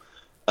ago.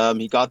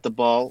 He got the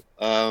ball,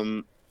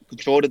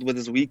 controlled it with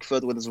his weak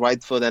foot, with his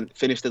right foot, and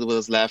finished it with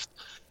his left.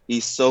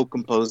 He's so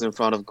composed in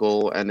front of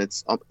goal, and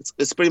it's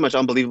pretty much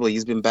unbelievable.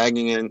 He's been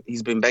banging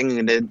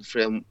it in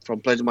from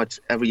pretty much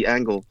every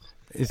angle.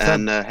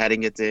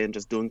 Heading it in,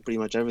 just doing pretty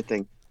much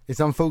everything. It's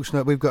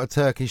unfortunate we've got a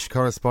Turkish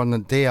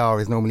correspondent. DR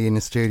is normally in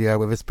the studio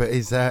with us, but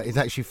he's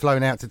actually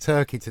flown out to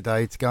Turkey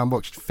today to go and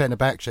watch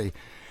Fenerbahce.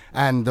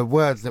 And the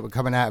words that were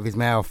coming out of his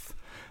mouth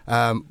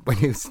when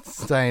he was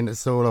saying that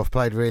Sorloth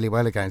played really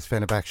well against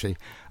Fenerbahce.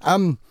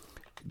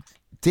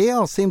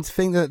 DR seemed to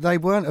think that they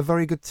weren't a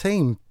very good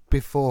team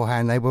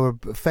beforehand. They were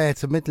a fair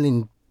to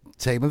middling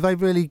team. Have they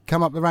really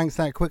come up the ranks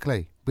that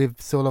quickly with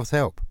Sorloth's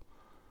help?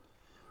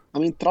 I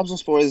mean,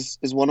 Trabzonspor is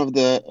one of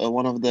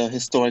the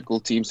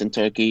historical teams in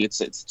Turkey. It's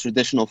a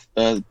traditional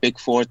Big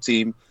Four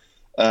team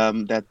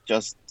that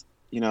just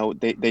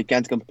they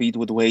can't compete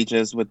with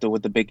wages with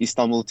the big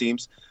Istanbul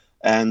teams.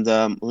 And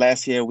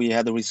last year we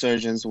had a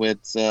resurgence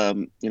with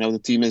the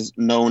team is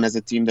known as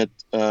a team that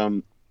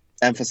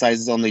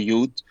emphasizes on the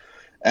youth,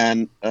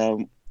 and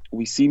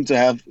we seem to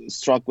have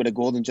struck with a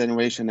golden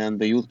generation, and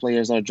the youth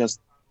players are just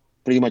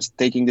pretty much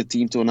taking the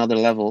team to another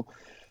level.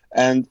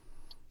 And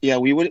yeah,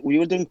 we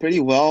were doing pretty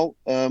well.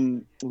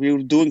 We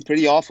were doing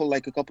pretty awful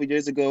like a couple of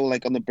years ago,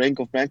 like on the brink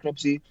of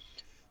bankruptcy.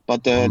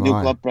 But the new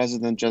club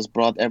president just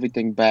brought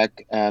everything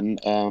back, and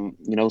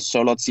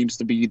Sorloth seems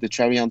to be the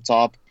cherry on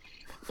top.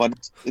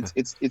 But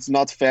it's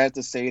not fair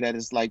to say that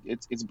it's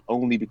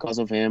only because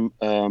of him.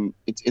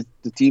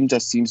 The team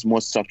just seems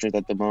more structured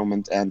at the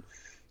moment, and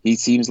he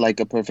seems like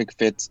a perfect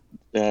fit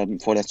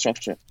for that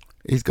structure.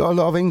 He's got a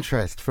lot of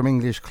interest from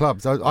English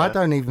clubs. I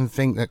don't even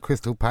think that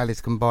Crystal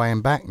Palace can buy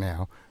him back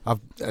now.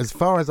 As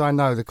far as I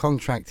know, the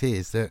contract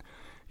is that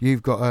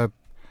you've got a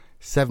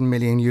 €7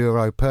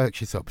 million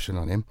purchase option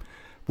on him.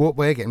 What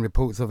we're getting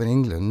reports of in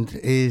England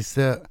is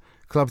that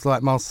clubs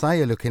like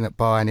Marseille are looking at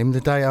buying him the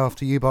day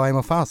after you buy him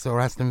off us, or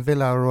Aston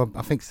Villa, or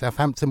I think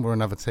Southampton were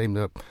another team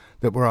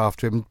that were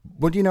after him.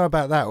 What do you know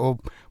about that, or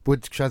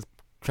would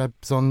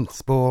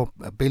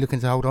Trabzonspor be looking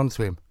to hold on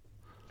to him?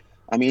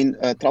 I mean,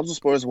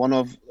 Trabzonspor is one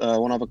of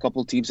a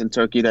couple teams in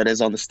Turkey that is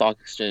on the stock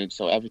exchange.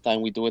 So every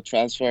time we do a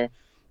transfer,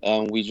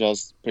 we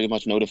just pretty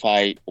much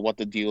notify what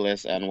the deal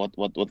is and what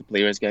the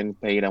player is getting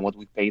paid and what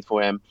we paid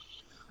for him.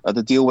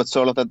 The deal with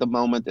Sørloth at the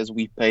moment is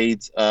we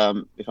paid,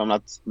 if I'm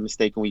not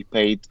mistaken, we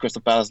paid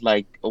Crystal Palace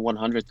like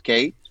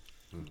 100K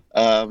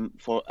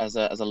for as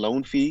a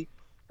loan fee.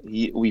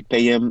 We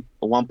pay him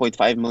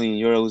 1.5 million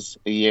euros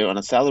a year on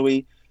a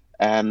salary.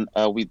 And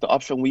the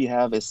option we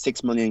have is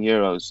 6 million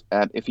euros.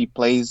 And if he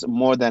plays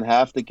more than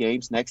half the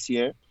games next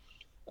year,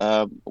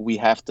 we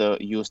have to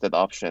use that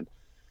option.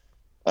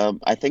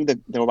 I think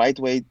the right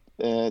way,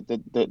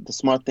 the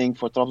smart thing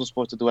for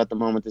Trabzonspor to do at the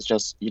moment is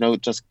just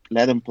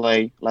let him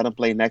play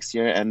next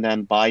year, and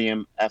then buy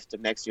him after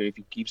next year if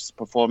he keeps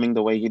performing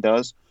the way he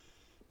does,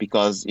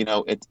 because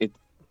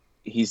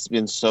he's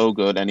been so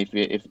good, and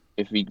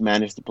if we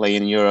manage to play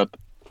in Europe,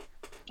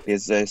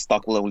 his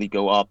stock will only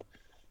go up.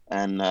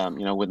 And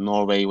with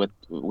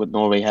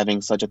Norway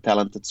having such a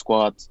talented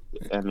squad,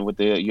 and with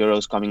the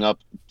Euros coming up,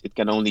 it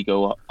can only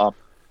go up.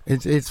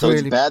 It's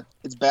bad.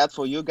 It's bad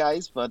for you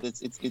guys, but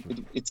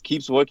it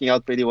keeps working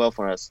out pretty well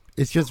for us.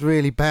 It's just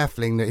really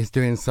baffling that he's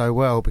doing so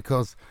well,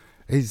 because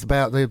he's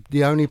about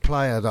the only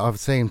player that I've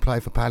seen play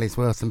for Palace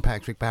worse than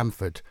Patrick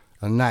Bamford,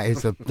 and that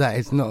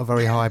is not a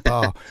very high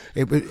bar.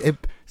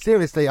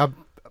 Seriously,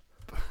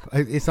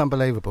 it's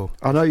unbelievable.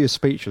 I know you're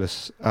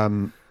speechless.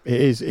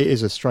 It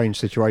is a strange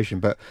situation,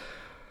 but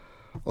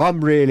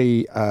I'm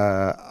really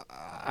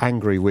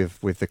angry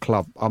with the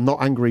club. I'm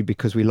not angry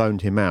because we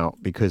loaned him out,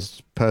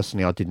 because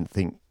personally I didn't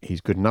think he's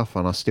good enough,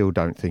 and I still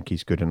don't think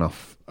he's good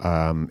enough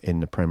in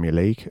the Premier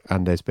League.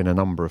 And there's been a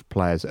number of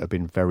players that have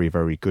been very,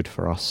 very good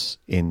for us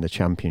in the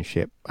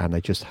Championship, and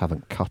they just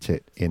haven't cut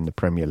it in the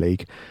Premier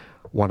League.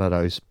 One of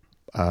those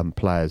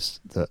players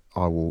that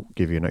I will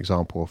give you an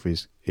example of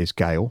is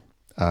Gale.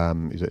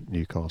 He's at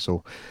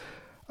Newcastle.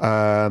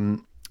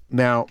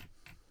 Now,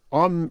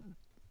 I'm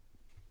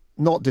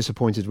not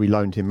disappointed we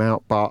loaned him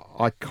out, but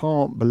I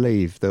can't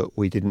believe that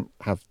we didn't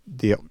have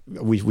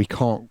we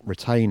can't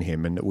retain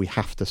him, and that we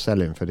have to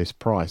sell him for this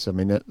price. I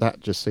mean, that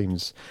just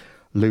seems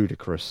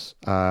ludicrous.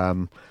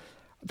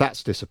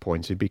 That's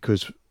disappointing,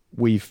 because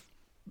we've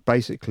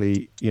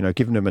basically,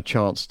 given him a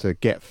chance to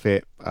get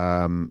fit,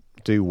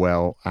 do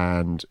well,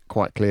 and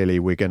quite clearly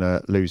we're going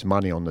to lose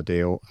money on the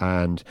deal,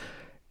 and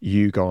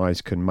you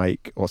guys can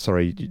make,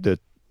 the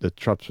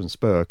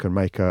Trabzonspor can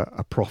make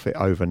a profit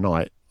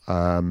overnight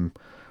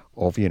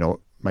of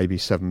maybe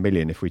 7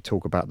 million if we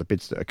talk about the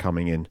bids that are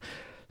coming in.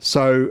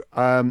 So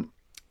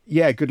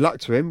good luck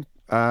to him.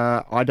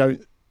 I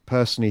don't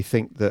personally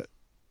think that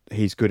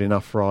he's good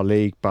enough for our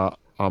league, but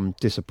I'm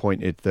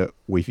disappointed that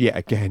we've yet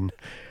again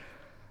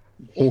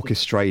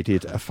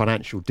orchestrated a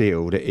financial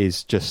deal that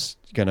is just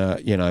gonna,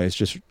 it's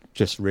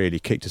just really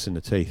kicked us in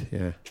the teeth.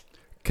 Yeah.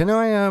 Can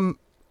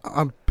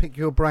I pick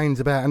your brains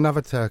about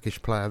another Turkish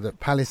player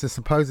that Palace are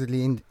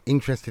supposedly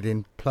interested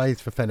in,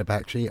 plays for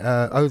Fenerbahce,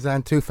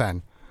 Ozan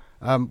Tufan.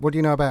 What do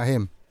you know about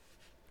him?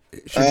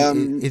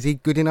 Is he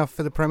good enough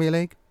for the Premier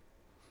League?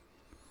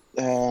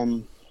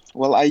 Well,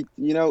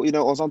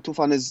 Ozan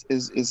Tufan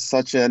is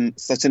such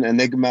an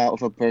enigma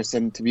of a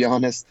person, to be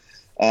honest.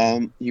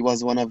 He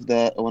was one of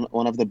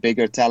the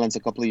bigger talents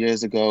a couple of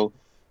years ago.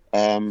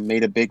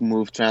 Made a big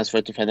move,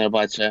 transfer to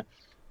Fenerbahce,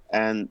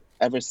 and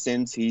ever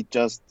since he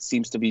just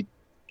seems to be,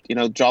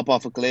 drop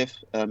off a cliff.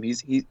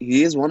 He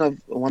is one of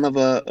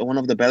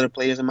the better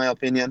players in my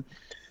opinion,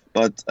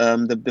 but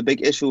the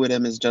big issue with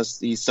him is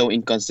just he's so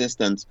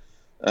inconsistent.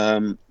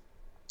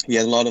 He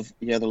had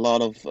a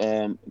lot of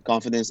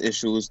confidence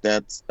issues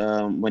that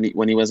when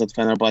he was at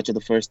Fenerbahce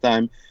the first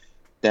time,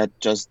 that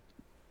just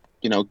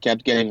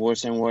kept getting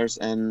worse and worse,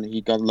 and he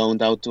got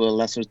loaned out to a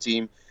lesser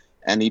team,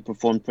 and he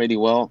performed pretty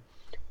well.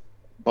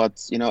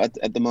 But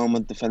at the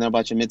moment, the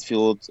Fenerbahce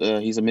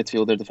midfield, he's a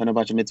midfielder. The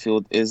Fenerbahce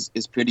midfield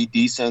is pretty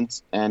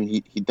decent, and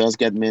he does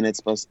get minutes.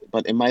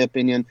 But in my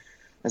opinion,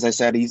 as I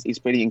said, he's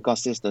pretty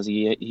inconsistent.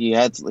 He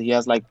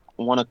has like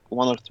one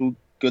or two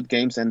good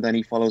games, and then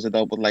he follows it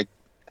up with like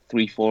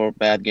 3-4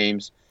 bad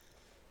games.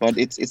 But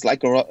it's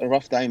like a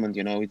rough diamond,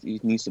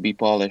 It needs to be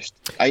polished.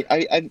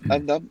 I've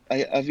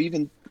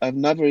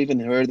never even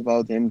heard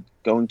about him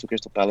going to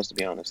Crystal Palace, to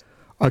be honest.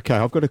 Okay,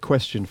 I've got a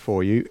question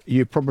for you.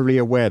 You're probably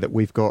aware that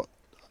we've got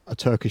a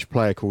Turkish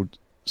player called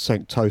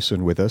Cenk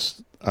Tosun with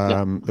us,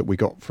 that we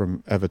got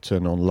from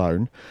Everton on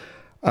loan.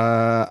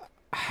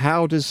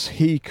 How does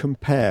he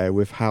compare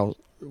with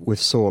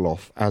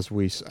Sørloth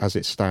as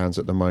it stands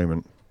at the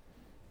moment?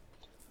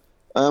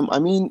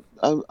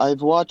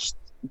 I've watched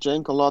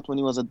Cenk a lot when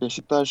he was at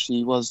Beşiktaş.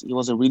 He was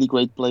a really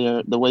great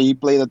player. The way he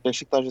played at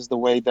Beşiktaş is the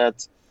way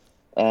that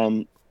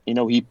the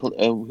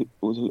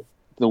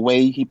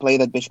way he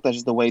played at Beşiktaş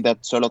is the way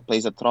that Sørloth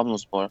plays at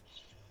Trabzonspor.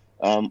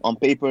 On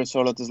paper,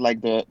 Sørloth is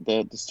like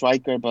the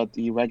striker, but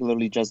he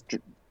regularly just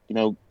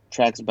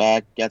tracks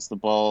back, gets the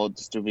ball,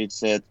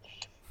 distributes it.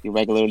 He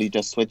regularly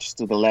just switches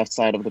to the left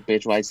side of the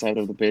pitch, right side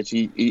of the pitch.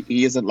 He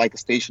isn't like a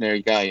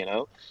stationary guy,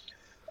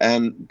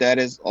 And that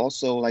is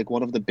also like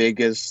one of the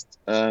biggest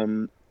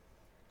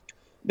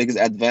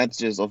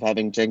advantages of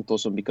having Cenk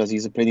Tosun, because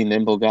he's a pretty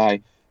nimble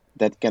guy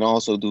that can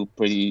also do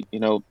pretty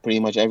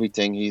much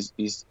everything. He's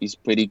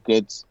pretty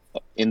good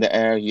in the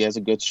air. He has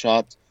a good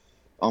shot.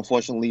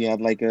 Unfortunately, he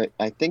had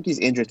I think he's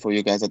injured for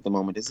you guys at the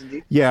moment, isn't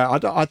he? Yeah,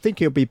 I think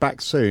he'll be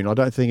back soon. I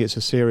don't think it's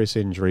a serious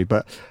injury,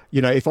 but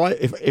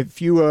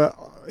if you were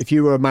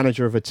a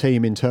manager of a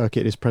team in Turkey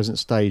at this present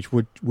stage,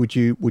 would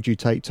you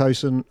take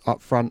Tosun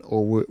up front,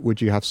 or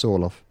would you have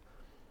Sorloth?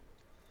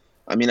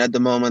 I mean, at the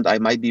moment, I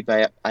might be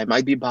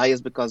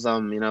biased because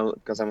I'm a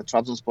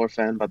Trabzonspor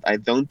fan, but I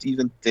don't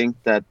even think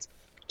that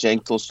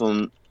Cenk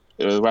Tosun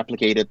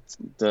replicated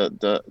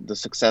the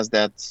success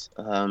that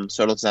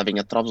Sorloth is having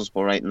at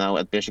Trabzonspor right now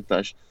at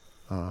Beşiktaş.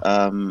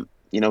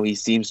 He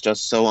seems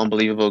just so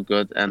unbelievable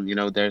good, and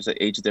there's an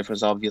age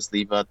difference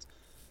obviously, but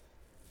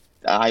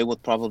I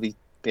would probably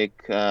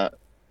pick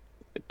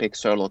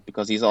Sorloth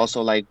because he's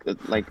also like a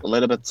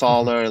little bit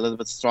taller, a little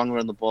bit stronger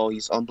on the ball.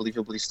 He's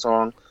unbelievably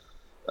strong.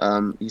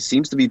 He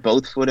seems to be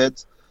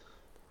both-footed.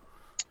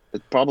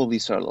 But probably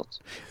Sorloth.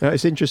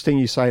 It's interesting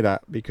you say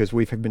that, because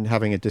we've been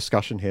having a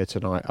discussion here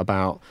tonight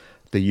about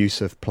the use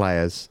of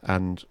players,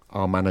 and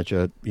our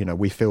manager,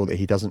 we feel that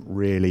he doesn't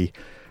really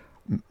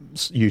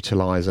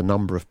utilise a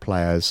number of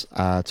players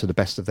to the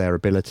best of their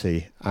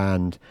ability,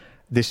 and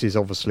this is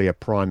obviously a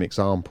prime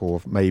example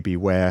of maybe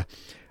where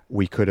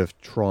we could have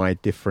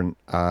tried different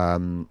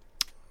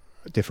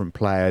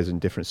players in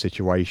different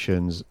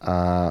situations.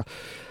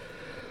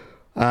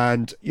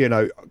 And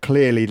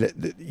clearly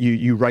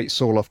you rate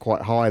Sorloth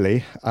quite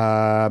highly,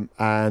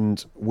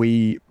 and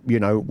we've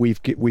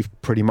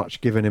pretty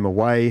much given him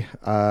away,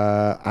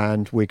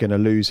 and we're going to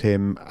lose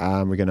him,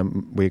 and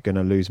we're going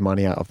to lose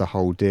money out of the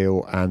whole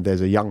deal. And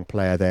there's a young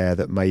player there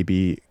that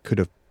maybe could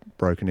have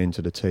broken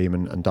into the team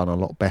and done a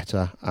lot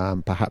better.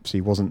 Perhaps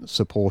he wasn't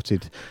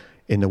supported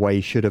in the way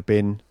he should have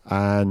been,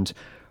 and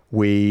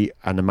we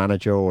and the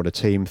manager or the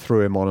team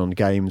threw him on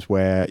games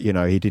where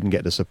he didn't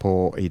get the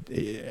support.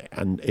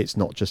 And it's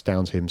not just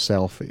down to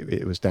himself;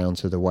 it was down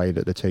to the way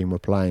that the team were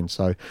playing.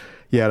 So,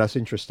 yeah, that's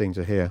interesting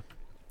to hear.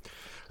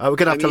 We're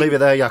going to have to leave it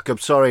there,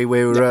 Jakub. Sorry,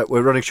 we're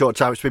running short of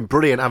time. It's been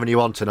brilliant having you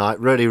on tonight.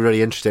 Really,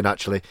 really interesting,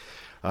 actually.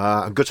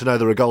 And good to know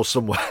there are goals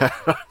somewhere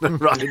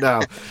right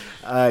now.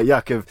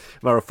 Jakub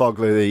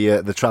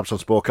Marafoglu, the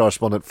Trabzonspor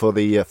correspondent for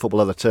the Football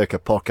of the Turkey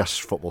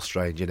podcast. Football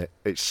strange, isn't it?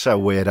 It's so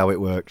weird how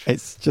it works.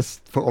 It's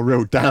just put a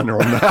real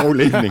downer on the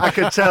whole evening. I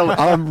could tell.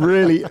 I'm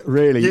really...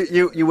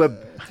 You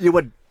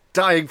were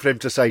dying for him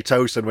to say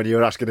Tosun when you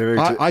were asking him.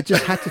 I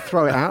just had to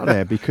throw it out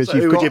there because so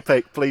who would you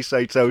pick? Please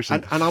say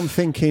Tosun. And I'm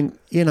thinking,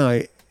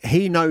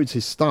 he knows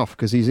his stuff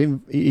because he's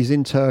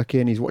in Turkey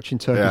and he's watching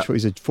Turkish football.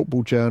 He's a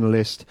football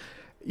journalist.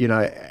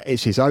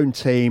 It's his own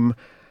team,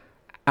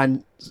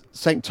 and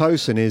Cenk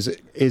Tosun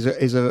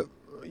is a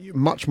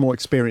much more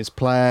experienced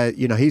player.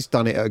 He's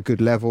done it at a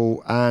good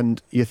level,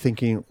 and you're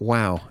thinking,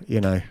 wow,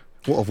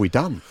 what have we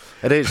done?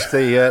 It is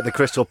the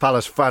Crystal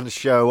Palace fans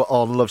show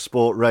on Love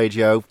Sport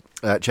Radio.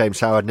 James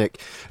Howard, Nick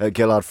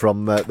Gillard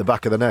from the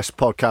Back of the Nest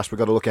podcast. We've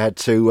got to look ahead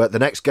to the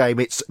next game.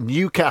 It's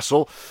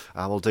Newcastle,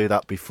 and we'll do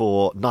that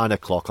before 9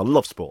 o'clock on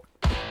Love Sport.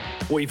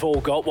 We've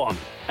all got one,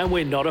 and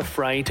we're not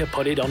afraid to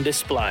put it on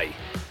display.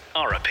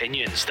 Our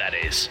opinions, that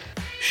is.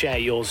 Share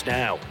yours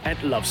now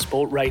at Love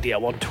Sport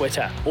Radio on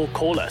Twitter, or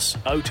call us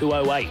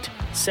 0208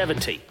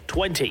 70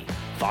 20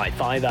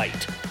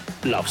 558.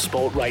 Love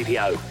Sport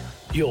Radio,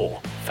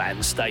 your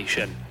fan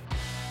station.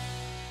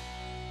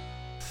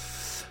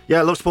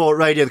 Yeah, Love Sport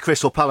Radio, the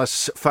Crystal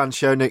Palace fan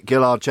show. Nick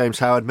Gillard, James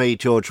Howard, me,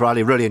 George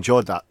Riley. Really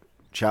enjoyed that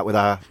chat with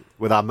our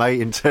mate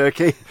in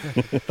Turkey.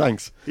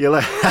 Thanks. You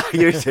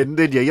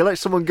didn't you? You let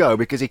someone go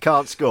because he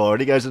can't score,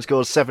 and he goes and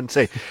scores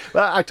 17.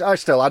 But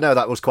I know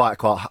that was quite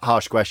a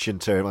harsh question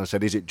to him. I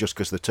said, is it just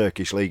because the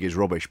Turkish league is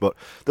rubbish? But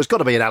there's got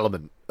to be an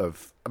element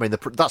of... I mean,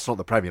 that's not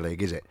the Premier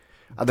League, is it?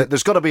 And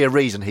there's got to be a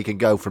reason he can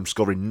go from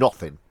scoring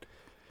nothing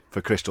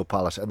for Crystal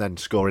Palace and then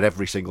scoring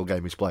every single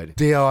game he's played in.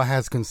 DR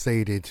has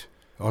conceded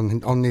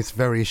on this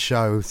very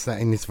show, sat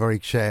in this very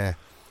chair,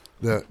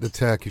 that the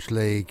Turkish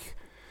league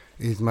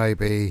is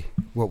maybe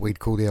what we'd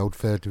call the old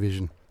third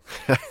division.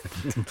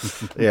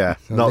 Yeah,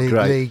 so not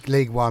great.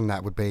 League One,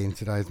 that would be in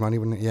today's money,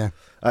 wouldn't it? Yeah.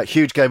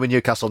 Huge game with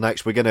Newcastle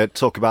next. We're going to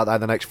talk about that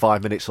in the next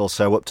 5 minutes or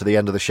so, up to the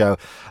end of the show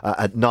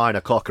at 9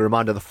 o'clock. A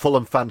reminder, the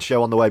Fulham fan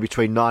show on the way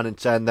between 9 and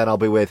 10. Then I'll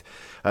be with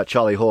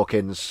Charlie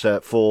Hawkins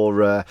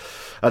for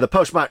the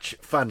post-match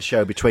fan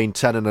show between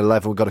 10 and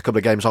 11. We've got a couple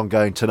of games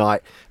ongoing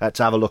tonight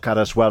to have a look at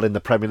as well in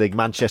the Premier League.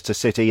 Manchester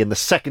City in the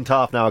second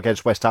half now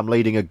against West Ham,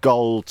 leading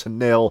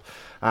 1-0,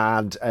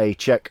 and a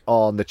check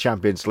on the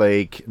Champions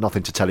League.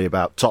 Nothing to tell you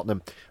about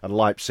Tottenham and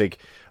Leipzig,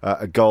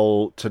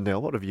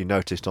 1-0. What have you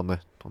noticed on the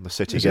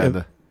City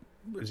game?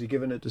 Is he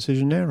given a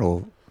decision there,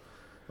 or?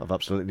 I've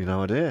absolutely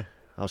no idea.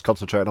 I was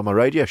concentrating on my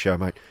radio show,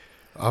 mate.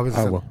 I was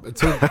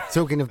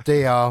talking of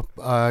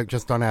DR,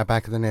 just on our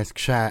Back of the Nest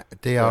chat.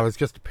 DR has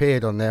just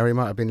appeared on there. He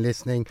might have been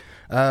listening,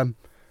 and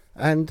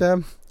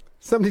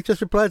Somebody just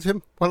replied to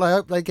him, well, I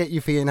hope they get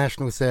you for your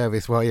national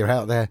service while you're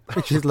out there,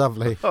 which is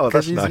lovely. Oh,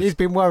 that's nice. He's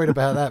been worried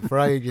about that for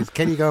ages.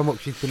 Can you go and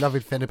watch his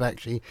beloved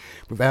Fenerbahce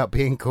without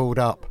being called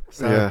up?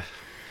 So, yeah.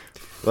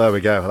 Well, there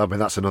we go. I mean,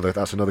 that's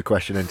another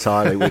question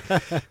entirely.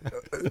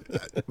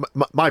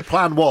 My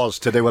plan was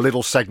to do a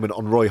little segment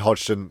on Roy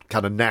Hodgson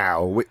kind of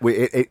now.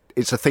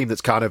 It's a theme that's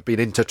kind of been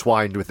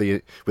intertwined with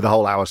the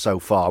whole hour so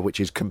far,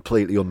 which is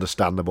completely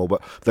understandable.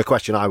 But the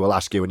question I will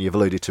ask you, and you've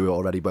alluded to it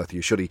already, both of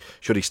you, should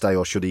he stay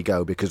or should he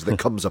go? Because there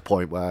comes a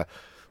point where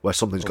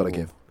something's got to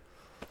give.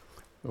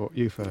 Or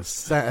you first.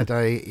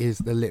 Saturday is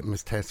the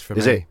litmus test for me.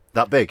 Is it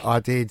that big? I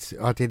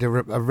did a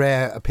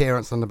rare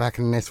appearance on the Back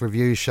of the Nest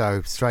review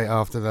show straight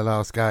after the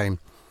last game,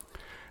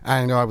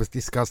 and I was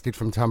disgusted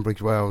from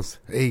Tunbridge Wells.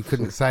 He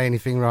couldn't say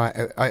anything right.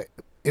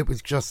 It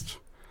was just,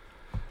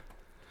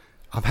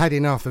 I've had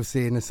enough of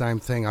seeing the same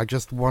thing. I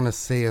just want to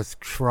see us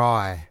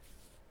try.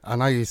 I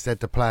know you said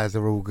the players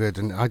are all good,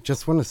 and I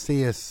just want to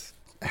see us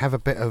have a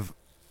bit of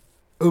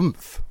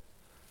oomph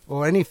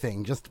or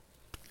anything, just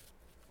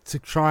to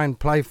try and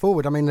play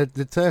forward. I mean,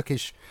 the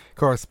Turkish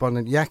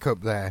correspondent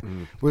Jakub there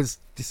was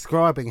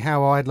describing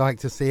how I'd like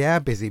to see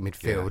our busy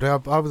midfield. Yeah.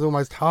 I was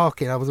almost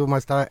harking. I was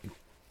almost going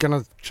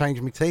to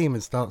change my team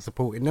and start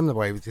supporting them the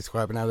way he was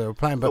describing how they were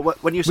playing.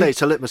 But when you say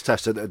it's a litmus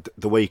test at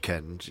the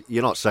weekend,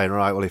 you're not saying, all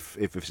right, well, if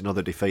it's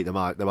another defeat, they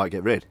might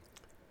get rid.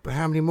 But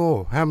how many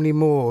more? How many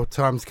more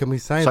times can we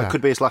say that? So it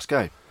could be his last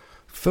game.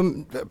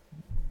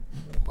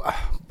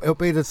 It'll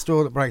be the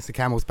straw that breaks the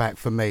camel's back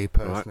for me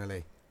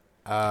personally.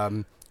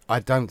 Right. I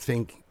don't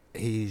think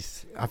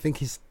I think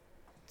he's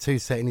too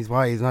set in his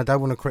ways, and I don't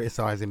want to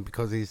criticise him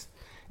because he's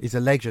a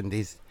legend.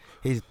 He's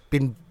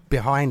been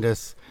behind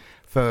us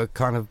for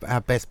kind of our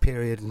best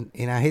period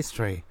in our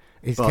history.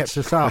 He's kept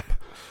us up.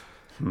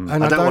 And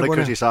I don't want to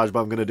criticise,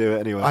 but I'm going to do it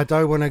anyway. I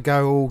don't want to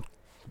go all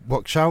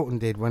what Charlton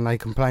did when they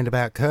complained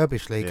about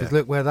Kirbishley, because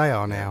look where they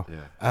are now.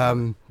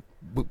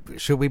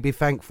 Should we be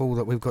thankful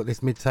that we've got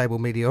this mid-table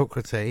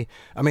mediocrity?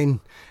 I mean,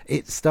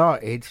 it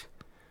started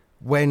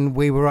when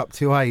we were up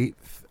to 8th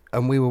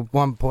and we were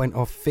 1 point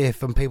off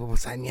 5th, and people were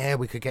saying, yeah,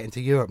 we could get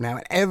into Europe now.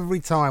 And every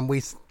time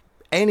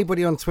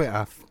anybody on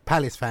Twitter,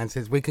 Palace fan,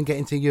 says we can get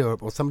into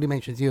Europe, or somebody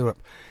mentions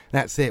Europe,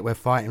 that's it, we're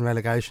fighting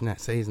relegation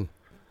that season.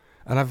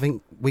 And I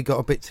think we got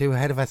a bit too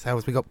ahead of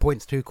ourselves. We got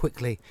points too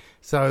quickly.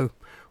 So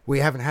we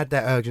haven't had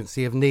that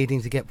urgency of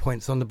needing to get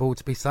points on the board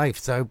to be safe.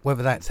 So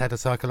whether that's had a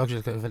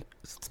psychological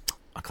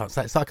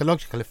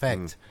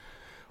effect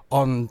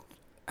on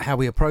how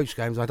we approach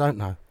games, I don't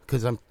know.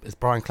 Because as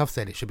Brian Clough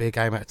said, it should be a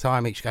game at a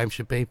time. Each game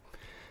should be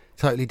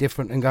totally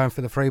different and going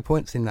for the 3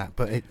 points in that.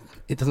 But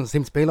it doesn't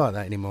seem to be like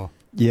that anymore.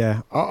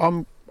 Yeah,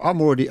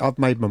 I've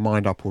made my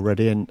mind up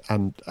already,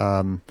 and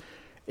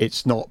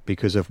it's not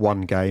because of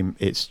one game.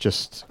 It's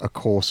just a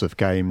course of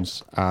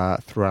games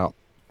throughout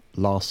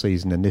last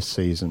season and this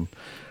season.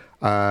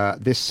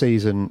 This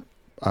season,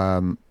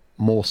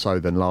 more so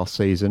than last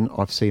season,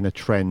 I've seen a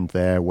trend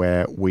there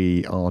where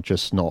we are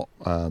just not.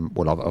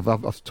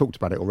 I've talked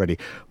about it already.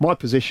 My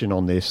position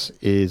on this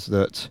is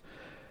that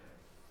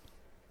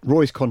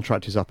Roy's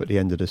contract is up at the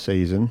end of the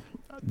season.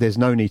 There's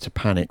no need to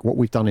panic. What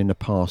we've done in the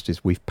past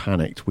is we've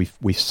panicked.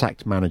 We've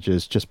sacked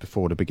managers just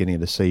before the beginning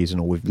of the season,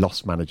 or we've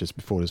lost managers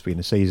before there's been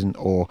a season,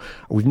 or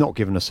we've not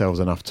given ourselves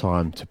enough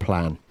time to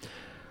plan.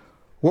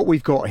 What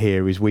we've got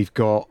here is we've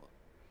got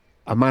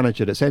a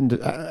manager that's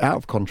out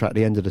of contract at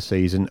the end of the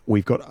season.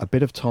 We've got a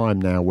bit of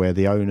time now where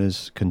the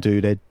owners can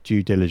do their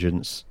due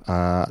diligence.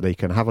 They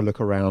can have a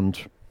look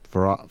around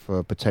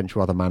for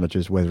potential other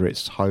managers, whether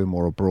it's home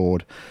or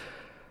abroad.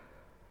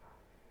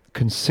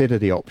 Consider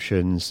the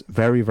options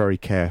very, very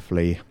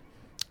carefully.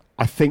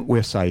 I think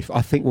we're safe.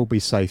 I think we'll be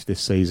safe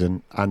this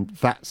season, and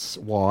that's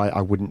why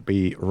I wouldn't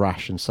be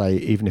rash and say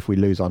even if we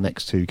lose our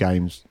next 2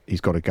 games,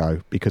 he's got to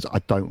go, because I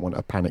don't want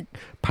a panic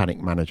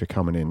manager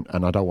coming in,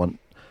 and I don't want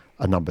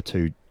a number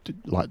 2,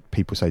 like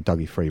people say,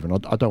 Dougie Freeman.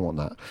 I don't want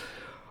that.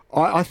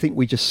 I think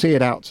we just see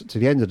it out to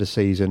the end of the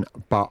season,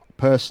 but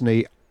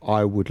personally,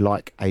 I would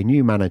like a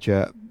new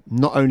manager.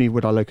 Not only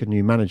would I like a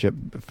new manager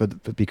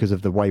because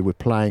of the way we're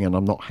playing and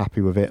I'm not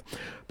happy with it,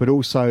 but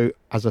also,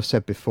 as I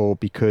said before,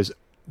 because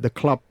the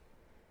club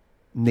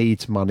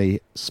needs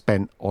money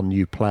spent on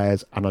new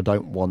players, and I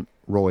don't want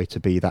Roy to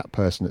be that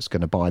person that's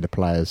going to buy the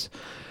players.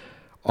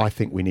 I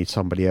think we need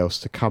somebody else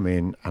to come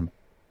in and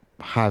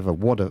have a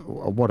wad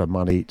of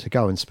money to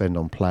go and spend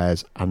on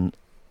players and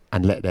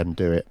let them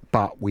do it.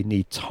 But we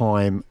need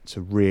time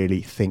to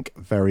really think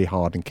very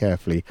hard and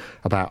carefully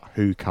about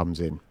who comes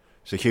in.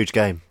 It's a huge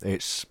game.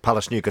 It's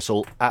Palace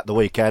Newcastle at the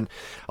weekend.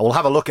 And we'll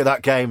have a look at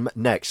that game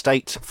next.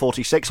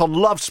 8:46 on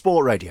Love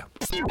Sport Radio.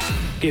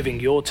 Giving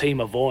your team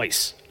a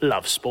voice.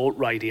 Love Sport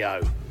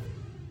Radio.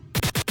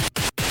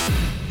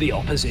 The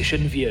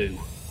Opposition View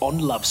on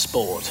Love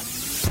Sport.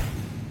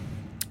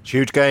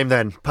 Huge game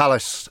then.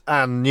 Palace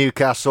and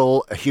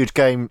Newcastle. A huge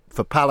game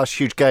for Palace.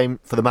 Huge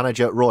game for the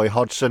manager, Roy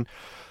Hodgson.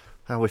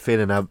 How are we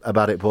feeling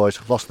about it, boys?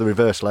 Lost the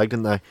reverse leg,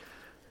 didn't they?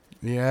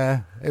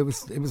 Yeah, it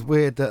was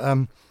weird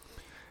that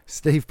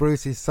Steve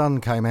Bruce's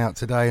son came out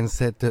today and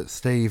said that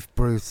Steve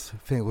Bruce, I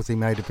think it was, he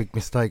made a big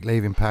mistake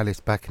leaving Palace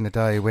back in the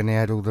day when he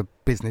had all the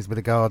business with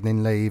the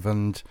gardening leave,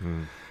 and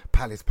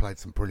Palace played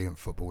some brilliant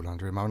football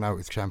under him. I know it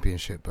was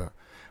Championship, but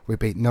we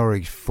beat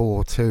Norwich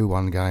 4-2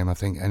 one game, I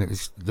think, and it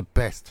was the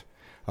best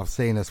I've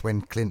seen us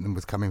when Clinton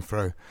was coming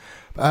through.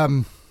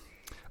 I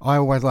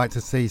always like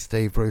to see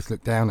Steve Bruce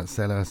look down at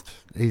Selhurst.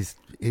 He's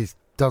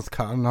does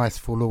cut a nice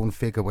forlorn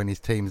figure when his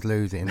team's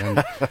losing, and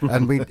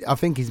I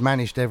think he's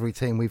managed every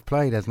team we've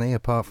played, hasn't he,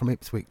 apart from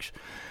Ipswich.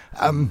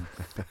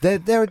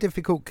 They're a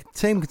difficult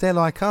team because they're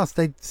like us.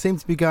 They seem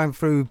to be going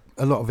through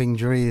a lot of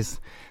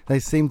injuries. They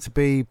seem to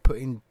be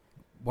putting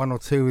one or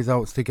two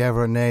results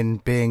together and then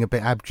being a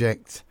bit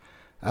abject.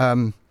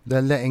 They're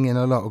letting in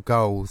a lot of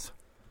goals,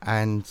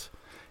 and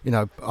you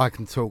know, I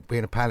can talk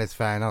being a Palace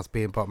fan, us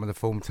being bottom of the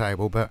form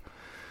table, but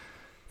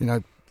you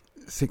know,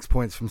 6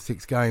 points from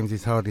 6 games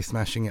is hardly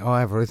smashing it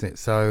either, is it?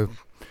 So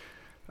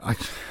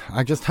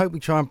I just hope we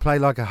try and play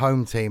like a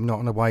home team, not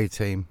an away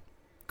team,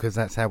 because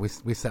that's how we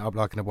set up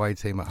like an away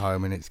team at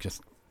home, and it's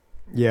just...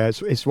 Yeah,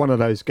 it's one of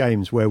those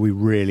games where we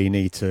really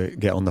need to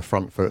get on the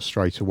front foot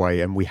straight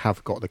away, and we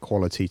have got the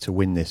quality to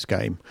win this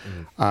game.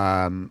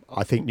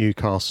 I think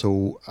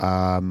Newcastle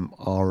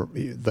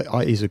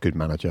he's a good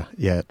manager,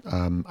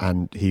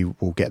 and he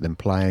will get them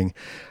playing.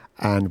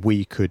 And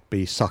we could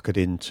be suckered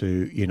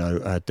into, you know,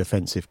 a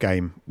defensive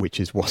game, which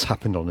is what's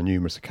happened on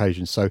numerous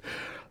occasions. So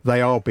they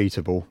are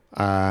beatable,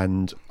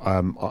 and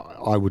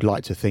I would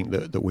like to think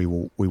that we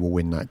will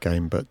win that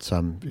game, but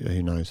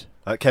who knows?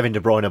 Kevin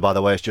De Bruyne, by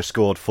the way, has just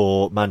scored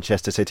for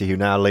Manchester City, who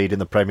now lead in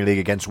the Premier League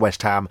against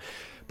West Ham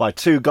by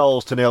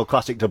 2-0.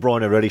 Classic De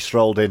Bruyne really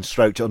strolled in,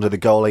 stroked under the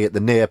goalie at the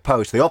near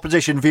post. The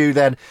opposition view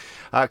then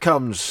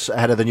comes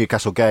ahead of the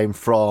Newcastle game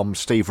from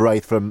Steve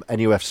Wraith from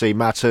NUFC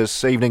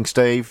Matters. Evening,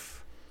 Steve.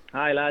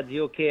 Hi lads,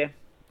 you okay?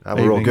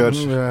 We're all good.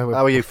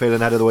 How are you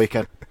feeling ahead of the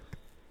weekend?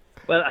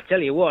 Well, I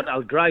tell you what,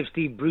 I'll drive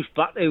Steve Bruce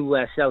back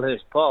to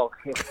Selhurst Park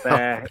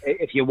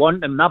if you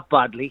want him that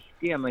badly.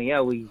 Dear me,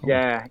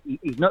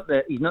 he's not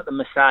the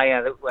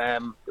Messiah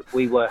that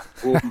we were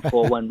hoping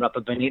for when Rafa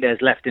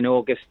Benitez left in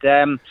August.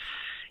 You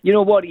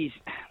know what? He's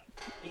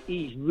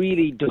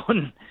really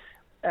done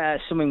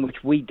something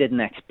which we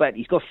didn't expect.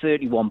 He's got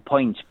 31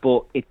 points,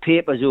 but it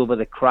papers over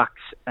the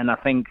cracks, and I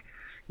think.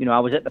 You know, I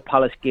was at the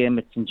Palace game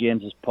at St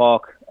James's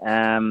Park.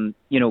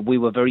 You know, we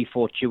were very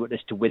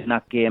fortuitous to win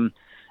that game.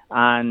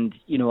 And,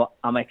 you know,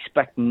 I'm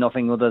expecting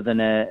nothing other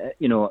than a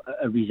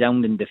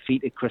resounding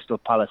defeat at Crystal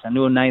Palace. I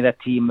know neither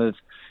team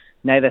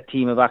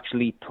have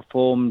actually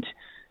performed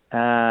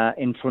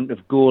in front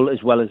of goal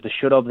as well as they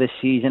should have this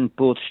season.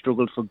 Both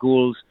struggled for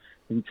goals.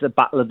 It's the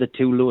battle of the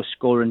two lowest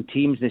scoring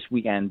teams this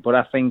weekend. But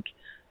I think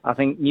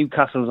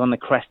Newcastle's on the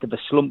crest of a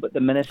slump at the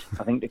minute.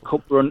 I think the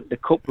cup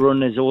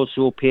run is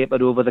also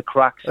papered over the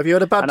cracks. Have you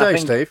had a bad day,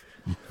 Steve?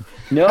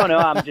 No.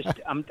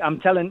 I'm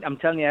telling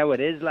you how it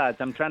is,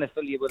 lads. I'm trying to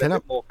fill you with a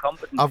bit more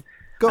confidence. I've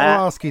got to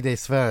ask you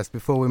this first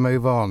before we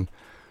move on.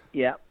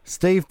 Yeah.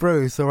 Steve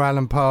Bruce or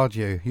Alan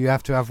Pardew? You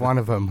have to have one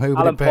of them. Who would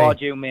Alan it be?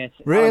 Pardew, mate.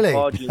 Really?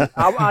 Alan Pardew.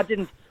 I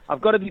didn't. I've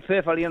got to be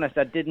perfectly honest.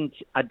 I didn't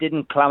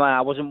clamour.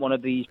 I wasn't one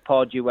of these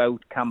Pardew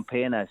out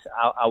campaigners.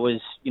 I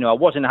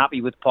wasn't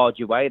happy with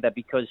Pardew either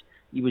because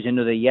he was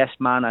another yes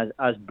man,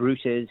 as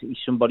Bruce is. He's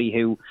somebody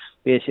who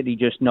basically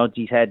just nods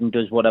his head and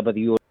does whatever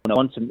the owner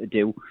wants him to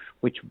do,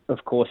 which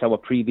of course our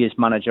previous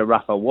manager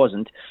Rafa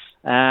wasn't.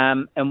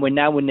 And we're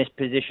now in this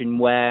position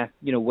where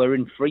we're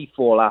in free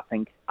fall. I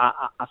think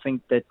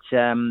that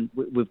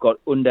we've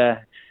got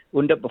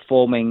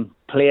underperforming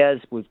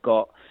players. We've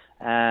got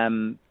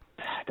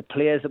the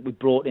players that we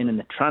brought in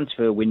the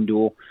transfer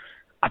window.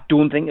 I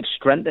don't think have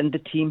strengthened the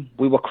team.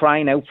 We were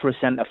crying out for a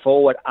centre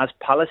forward, as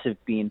Palace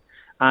have been,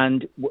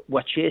 and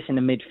we're chasing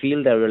a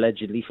midfielder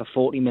allegedly for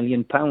 £40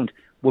 million.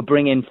 We're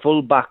bringing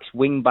full-backs,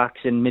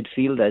 wing-backs and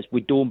midfielders.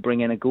 We don't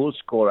bring in a goal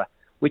scorer,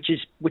 which is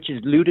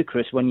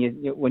ludicrous when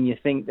you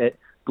think that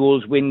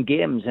goals win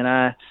games.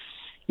 And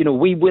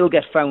we will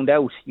get found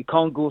out. You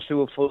can't go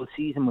through a full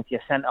season with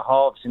your centre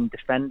halves and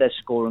defenders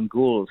scoring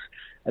goals.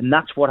 And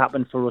that's what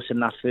happened for us in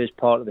that first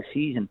part of the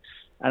season.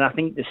 And I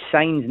think the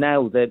signs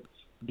now that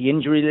the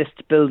injury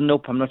list's building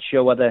up. I'm not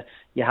sure whether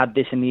you had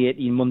this in the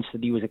 18 months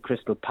that he was at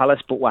Crystal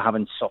Palace, but we're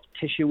having soft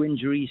tissue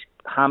injuries,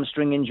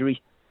 hamstring injuries,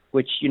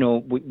 which,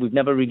 we've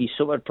never really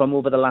suffered from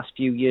over the last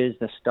few years.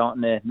 They're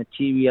starting to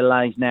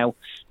materialise now.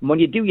 And when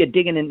you do your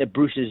digging into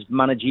Bruce's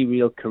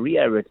managerial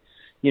career at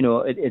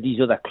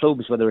these other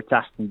clubs, whether it's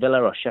Aston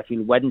Villa or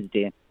Sheffield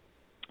Wednesday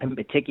in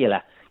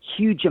particular,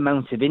 huge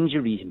amounts of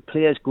injuries and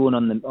players going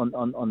on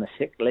the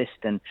sick list,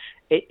 and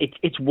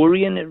it's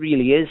worrying. It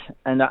really is,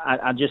 and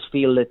I just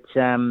feel that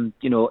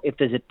if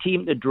there's a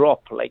team to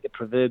drop like a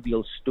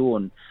proverbial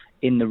stone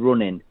in the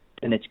running,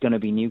 then it's going to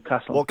be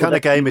Newcastle. What kind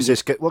of game is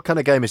this? What kind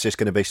of game is this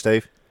going to be,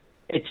 Steve?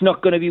 It's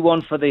not going to be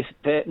one for the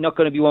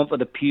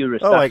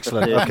purists. Oh,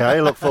 excellent. Okay, I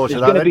look forward to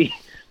that.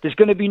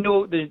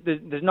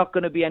 There's not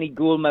going to be any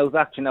goal mouth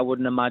action, I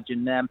wouldn't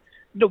imagine.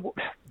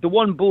 the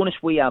one bonus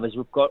we have is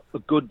we've got a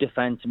good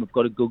defence and we've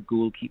got a good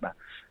goalkeeper.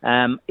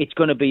 It's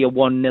going to be a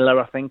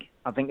 1-0, I think.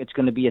 I think it's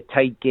going to be a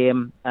tight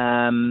game.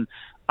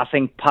 I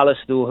think Palace,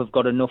 though, have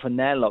got enough in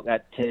their locker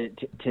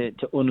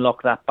to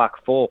unlock that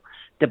back four.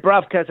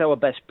 Dubravka's our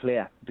best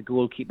player, the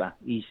goalkeeper.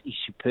 He's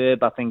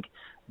superb. I think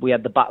we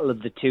had the battle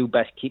of the two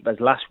best keepers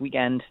last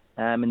weekend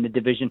in the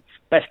division.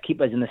 Best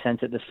keepers in the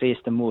sense that they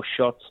faced the most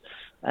shots.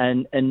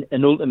 And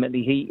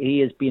ultimately, he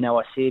has been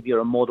our saviour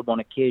on more than one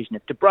occasion.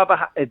 If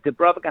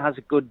Dubravka has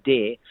a good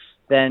day,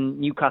 then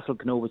Newcastle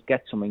can always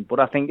get something. But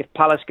I think if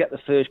Palace get the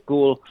first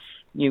goal,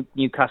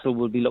 Newcastle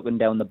will be looking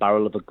down the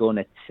barrel of a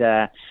gun.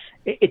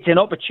 It's an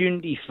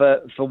opportunity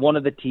for one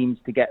of the teams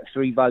to get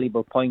 3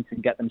 valuable points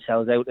and get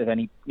themselves out of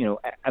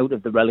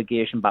the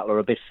relegation battle or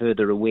a bit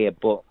further away.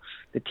 But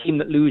the team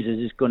that loses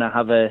is going to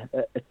have a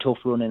tough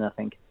run in, I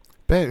think.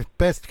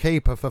 Best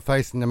keeper for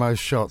facing the most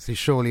shots is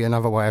surely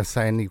another way of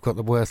saying you've got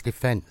the worst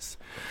defence.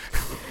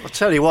 I'll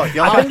tell you what,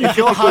 if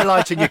you're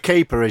highlighting your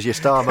keeper as your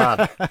star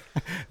man.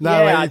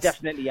 I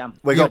definitely am.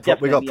 We got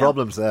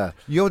problems there.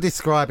 You're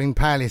describing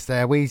Palace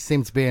there. We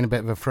seem to be in a bit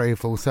of a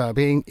free-fall, so it'll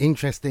be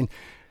interesting.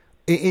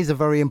 It is a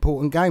very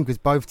important game because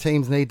both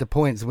teams need the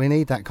points. We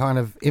need that kind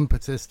of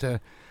impetus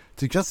to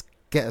just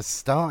get us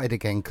started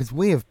again, because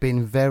we have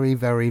been very,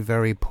 very,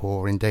 very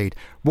poor indeed.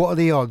 What are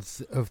the odds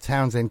of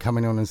Townsend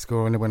coming on and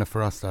scoring the winner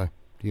for us, though,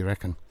 do you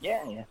reckon?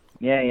 Yeah.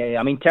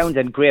 I mean,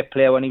 Townsend, great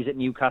player when he was at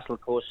Newcastle,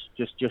 of course,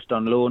 just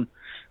on loan.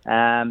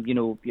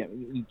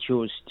 He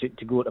chose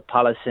to go to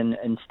Palace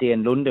and stay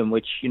in London,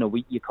 which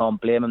you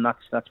can't blame him.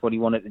 That's what he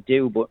wanted to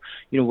do. But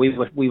we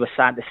were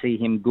sad to see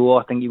him go.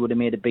 I think he would have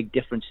made a big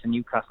difference to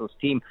Newcastle's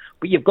team.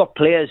 But you've got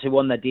players who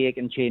on their day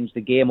can change the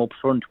game up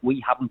front.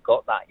 We haven't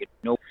got that.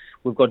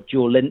 We've got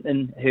Joe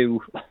Linton,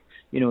 who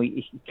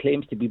he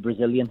claims to be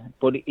Brazilian,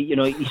 but he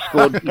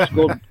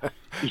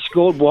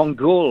scored one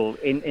goal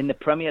in the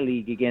Premier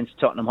League against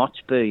Tottenham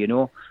Hotspur.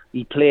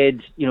 He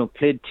played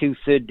 2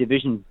 third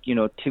division,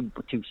 2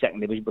 second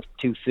division, but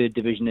 2 third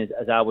division,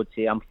 as I would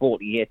say. I'm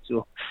 48,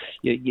 so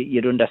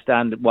you'd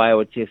understand why I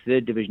would say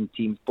third division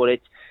teams. But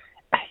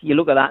you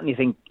look at that and you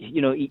think,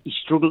 he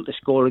struggled to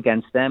score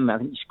against them. I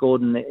think he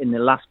scored in the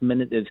last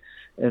minute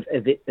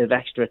of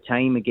extra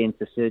time against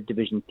the third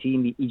division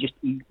team.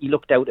 He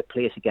looked out of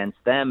place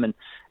against them, and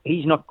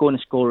he's not going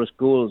to score us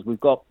goals. We've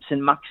got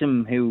St.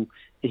 Maxim, who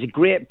is a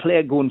great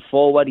player going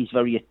forward. He's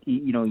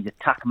he's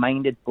attack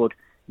minded, but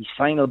his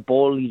final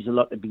ball leaves a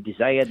lot to be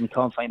desired and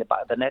can't find the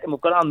back of the net. And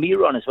we've got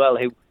Almiron as well,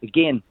 who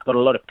again got a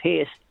lot of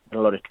pace, a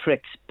lot of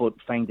tricks, but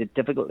finds it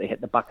difficult to hit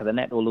the back of the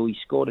net, although he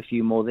scored a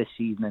few more this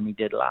season than he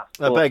did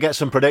last. I better get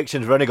some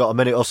predictions. We've only got a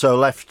minute or so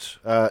left,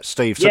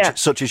 Steve.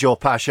 Such is your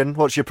passion.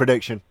 What's your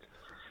prediction?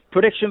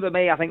 Prediction for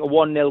me, I think a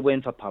 1-0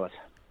 win for Palace.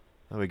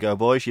 There we go,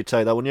 boys. You'd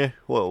take that, wouldn't you?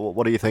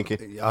 What are you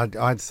thinking?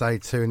 I'd say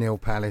 2-0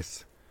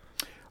 Palace.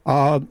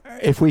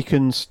 If we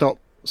can stop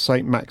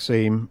St.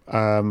 Maxime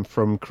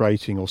from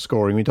creating or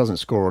scoring. He doesn't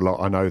score a lot,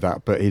 I know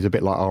that, but he's a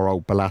bit like our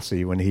old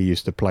Balassi when he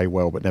used to play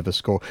well but never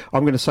score.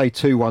 I'm going to say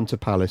 2-1 to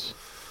Palace.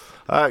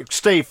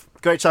 Steve,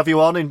 great to have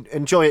you on.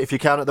 Enjoy it if you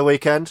can at the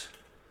weekend.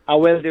 I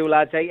will do,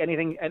 lads. Hey,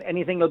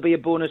 anything will be a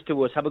bonus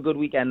to us. Have a good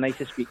weekend. Nice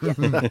to speak to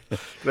you.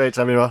 Great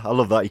to have you on. I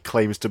love that he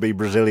claims to be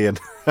Brazilian.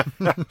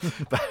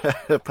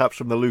 Perhaps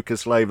from the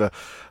Lucas Leiva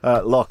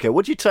locker.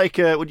 Would you take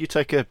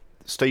a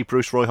Steve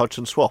Bruce, Roy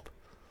Hodgson swap?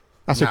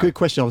 That's a good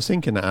question. I was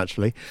thinking that,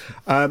 actually.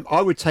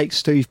 I would take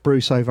Steve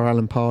Bruce over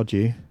Alan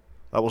Pardew.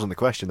 That wasn't the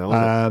question, though,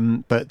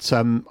 was it?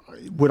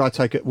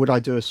 But would I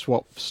do a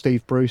swap for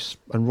Steve Bruce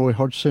and Roy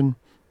Hodgson?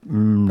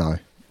 No.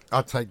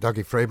 I'd take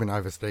Dougie Freeman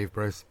over Steve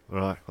Bruce.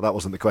 Right. Well, that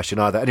wasn't the question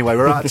either. Anyway,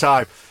 we're out of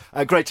time.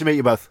 Great to meet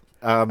you both.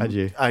 And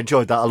you. I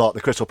enjoyed that a lot.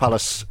 The Crystal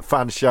Palace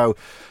fan show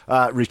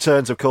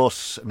returns, of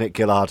course. Nick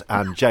Gillard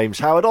and James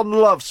Howard on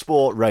Love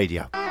Sport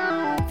Radio.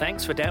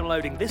 Thanks for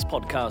downloading this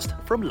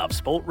podcast from Love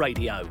Sport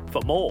Radio.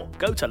 For more,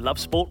 go to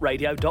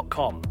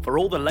lovesportradio.com for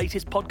all the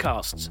latest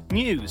podcasts,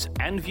 news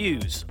and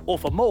views. Or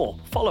for more,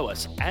 follow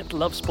us at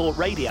Love Sport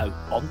Radio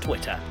on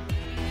Twitter.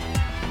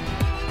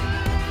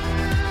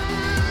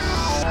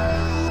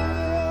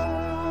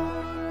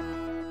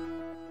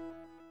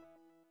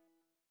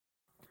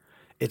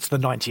 It's the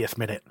 90th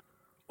minute.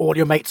 All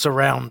your mates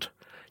around.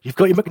 You've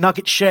got your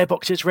McNugget share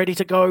boxes ready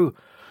to go.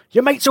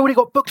 Your mate's already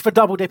got booked for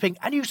double dipping,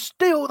 and you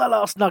steal the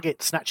last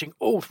nugget, snatching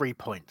all 3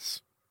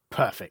 points.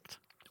 Perfect.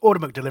 Order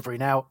McDelivery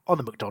now on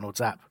the McDonald's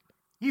app.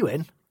 You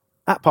in?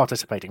 At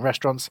participating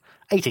restaurants,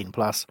 18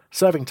 plus,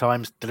 serving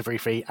times, delivery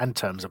fee and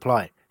terms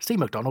apply. See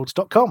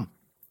mcdonalds.com.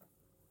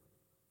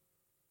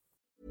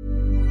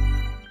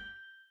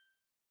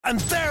 And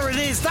there it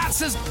is,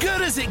 that's as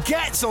good as it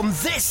gets on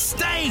this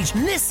stage.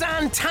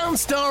 Nissan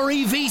Townstar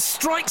EV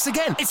strikes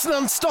again. It's an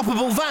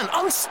unstoppable van,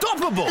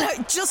 unstoppable.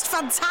 Just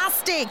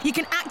fantastic. You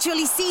can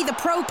actually see the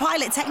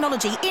ProPilot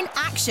technology in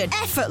action.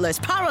 Effortless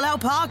parallel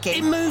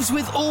parking. It moves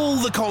with all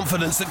the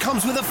confidence that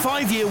comes with a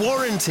 5-year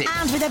warranty.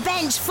 And with a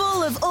bench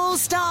full of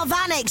all-star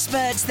van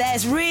experts,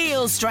 there's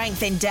real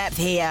strength in depth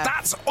here.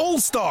 That's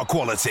all-star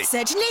quality.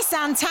 Search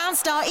Nissan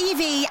Townstar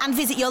EV and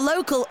visit your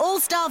local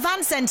all-star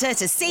van centre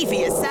to see for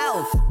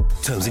yourself.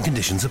 Terms and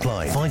conditions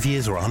apply. 5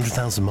 years or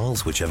 100,000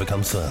 miles, whichever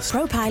comes first.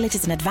 ProPilot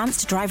is an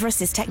advanced driver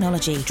assist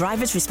technology.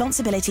 Driver's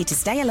responsibility to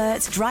stay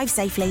alert, drive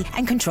safely,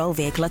 and control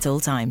vehicle at all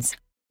times.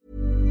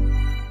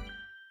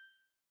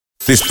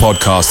 This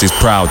podcast is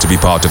proud to be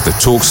part of the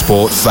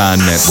TalkSport Fan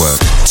Network.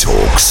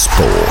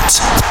 TalkSport.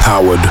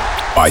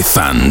 Powered by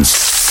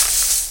fans.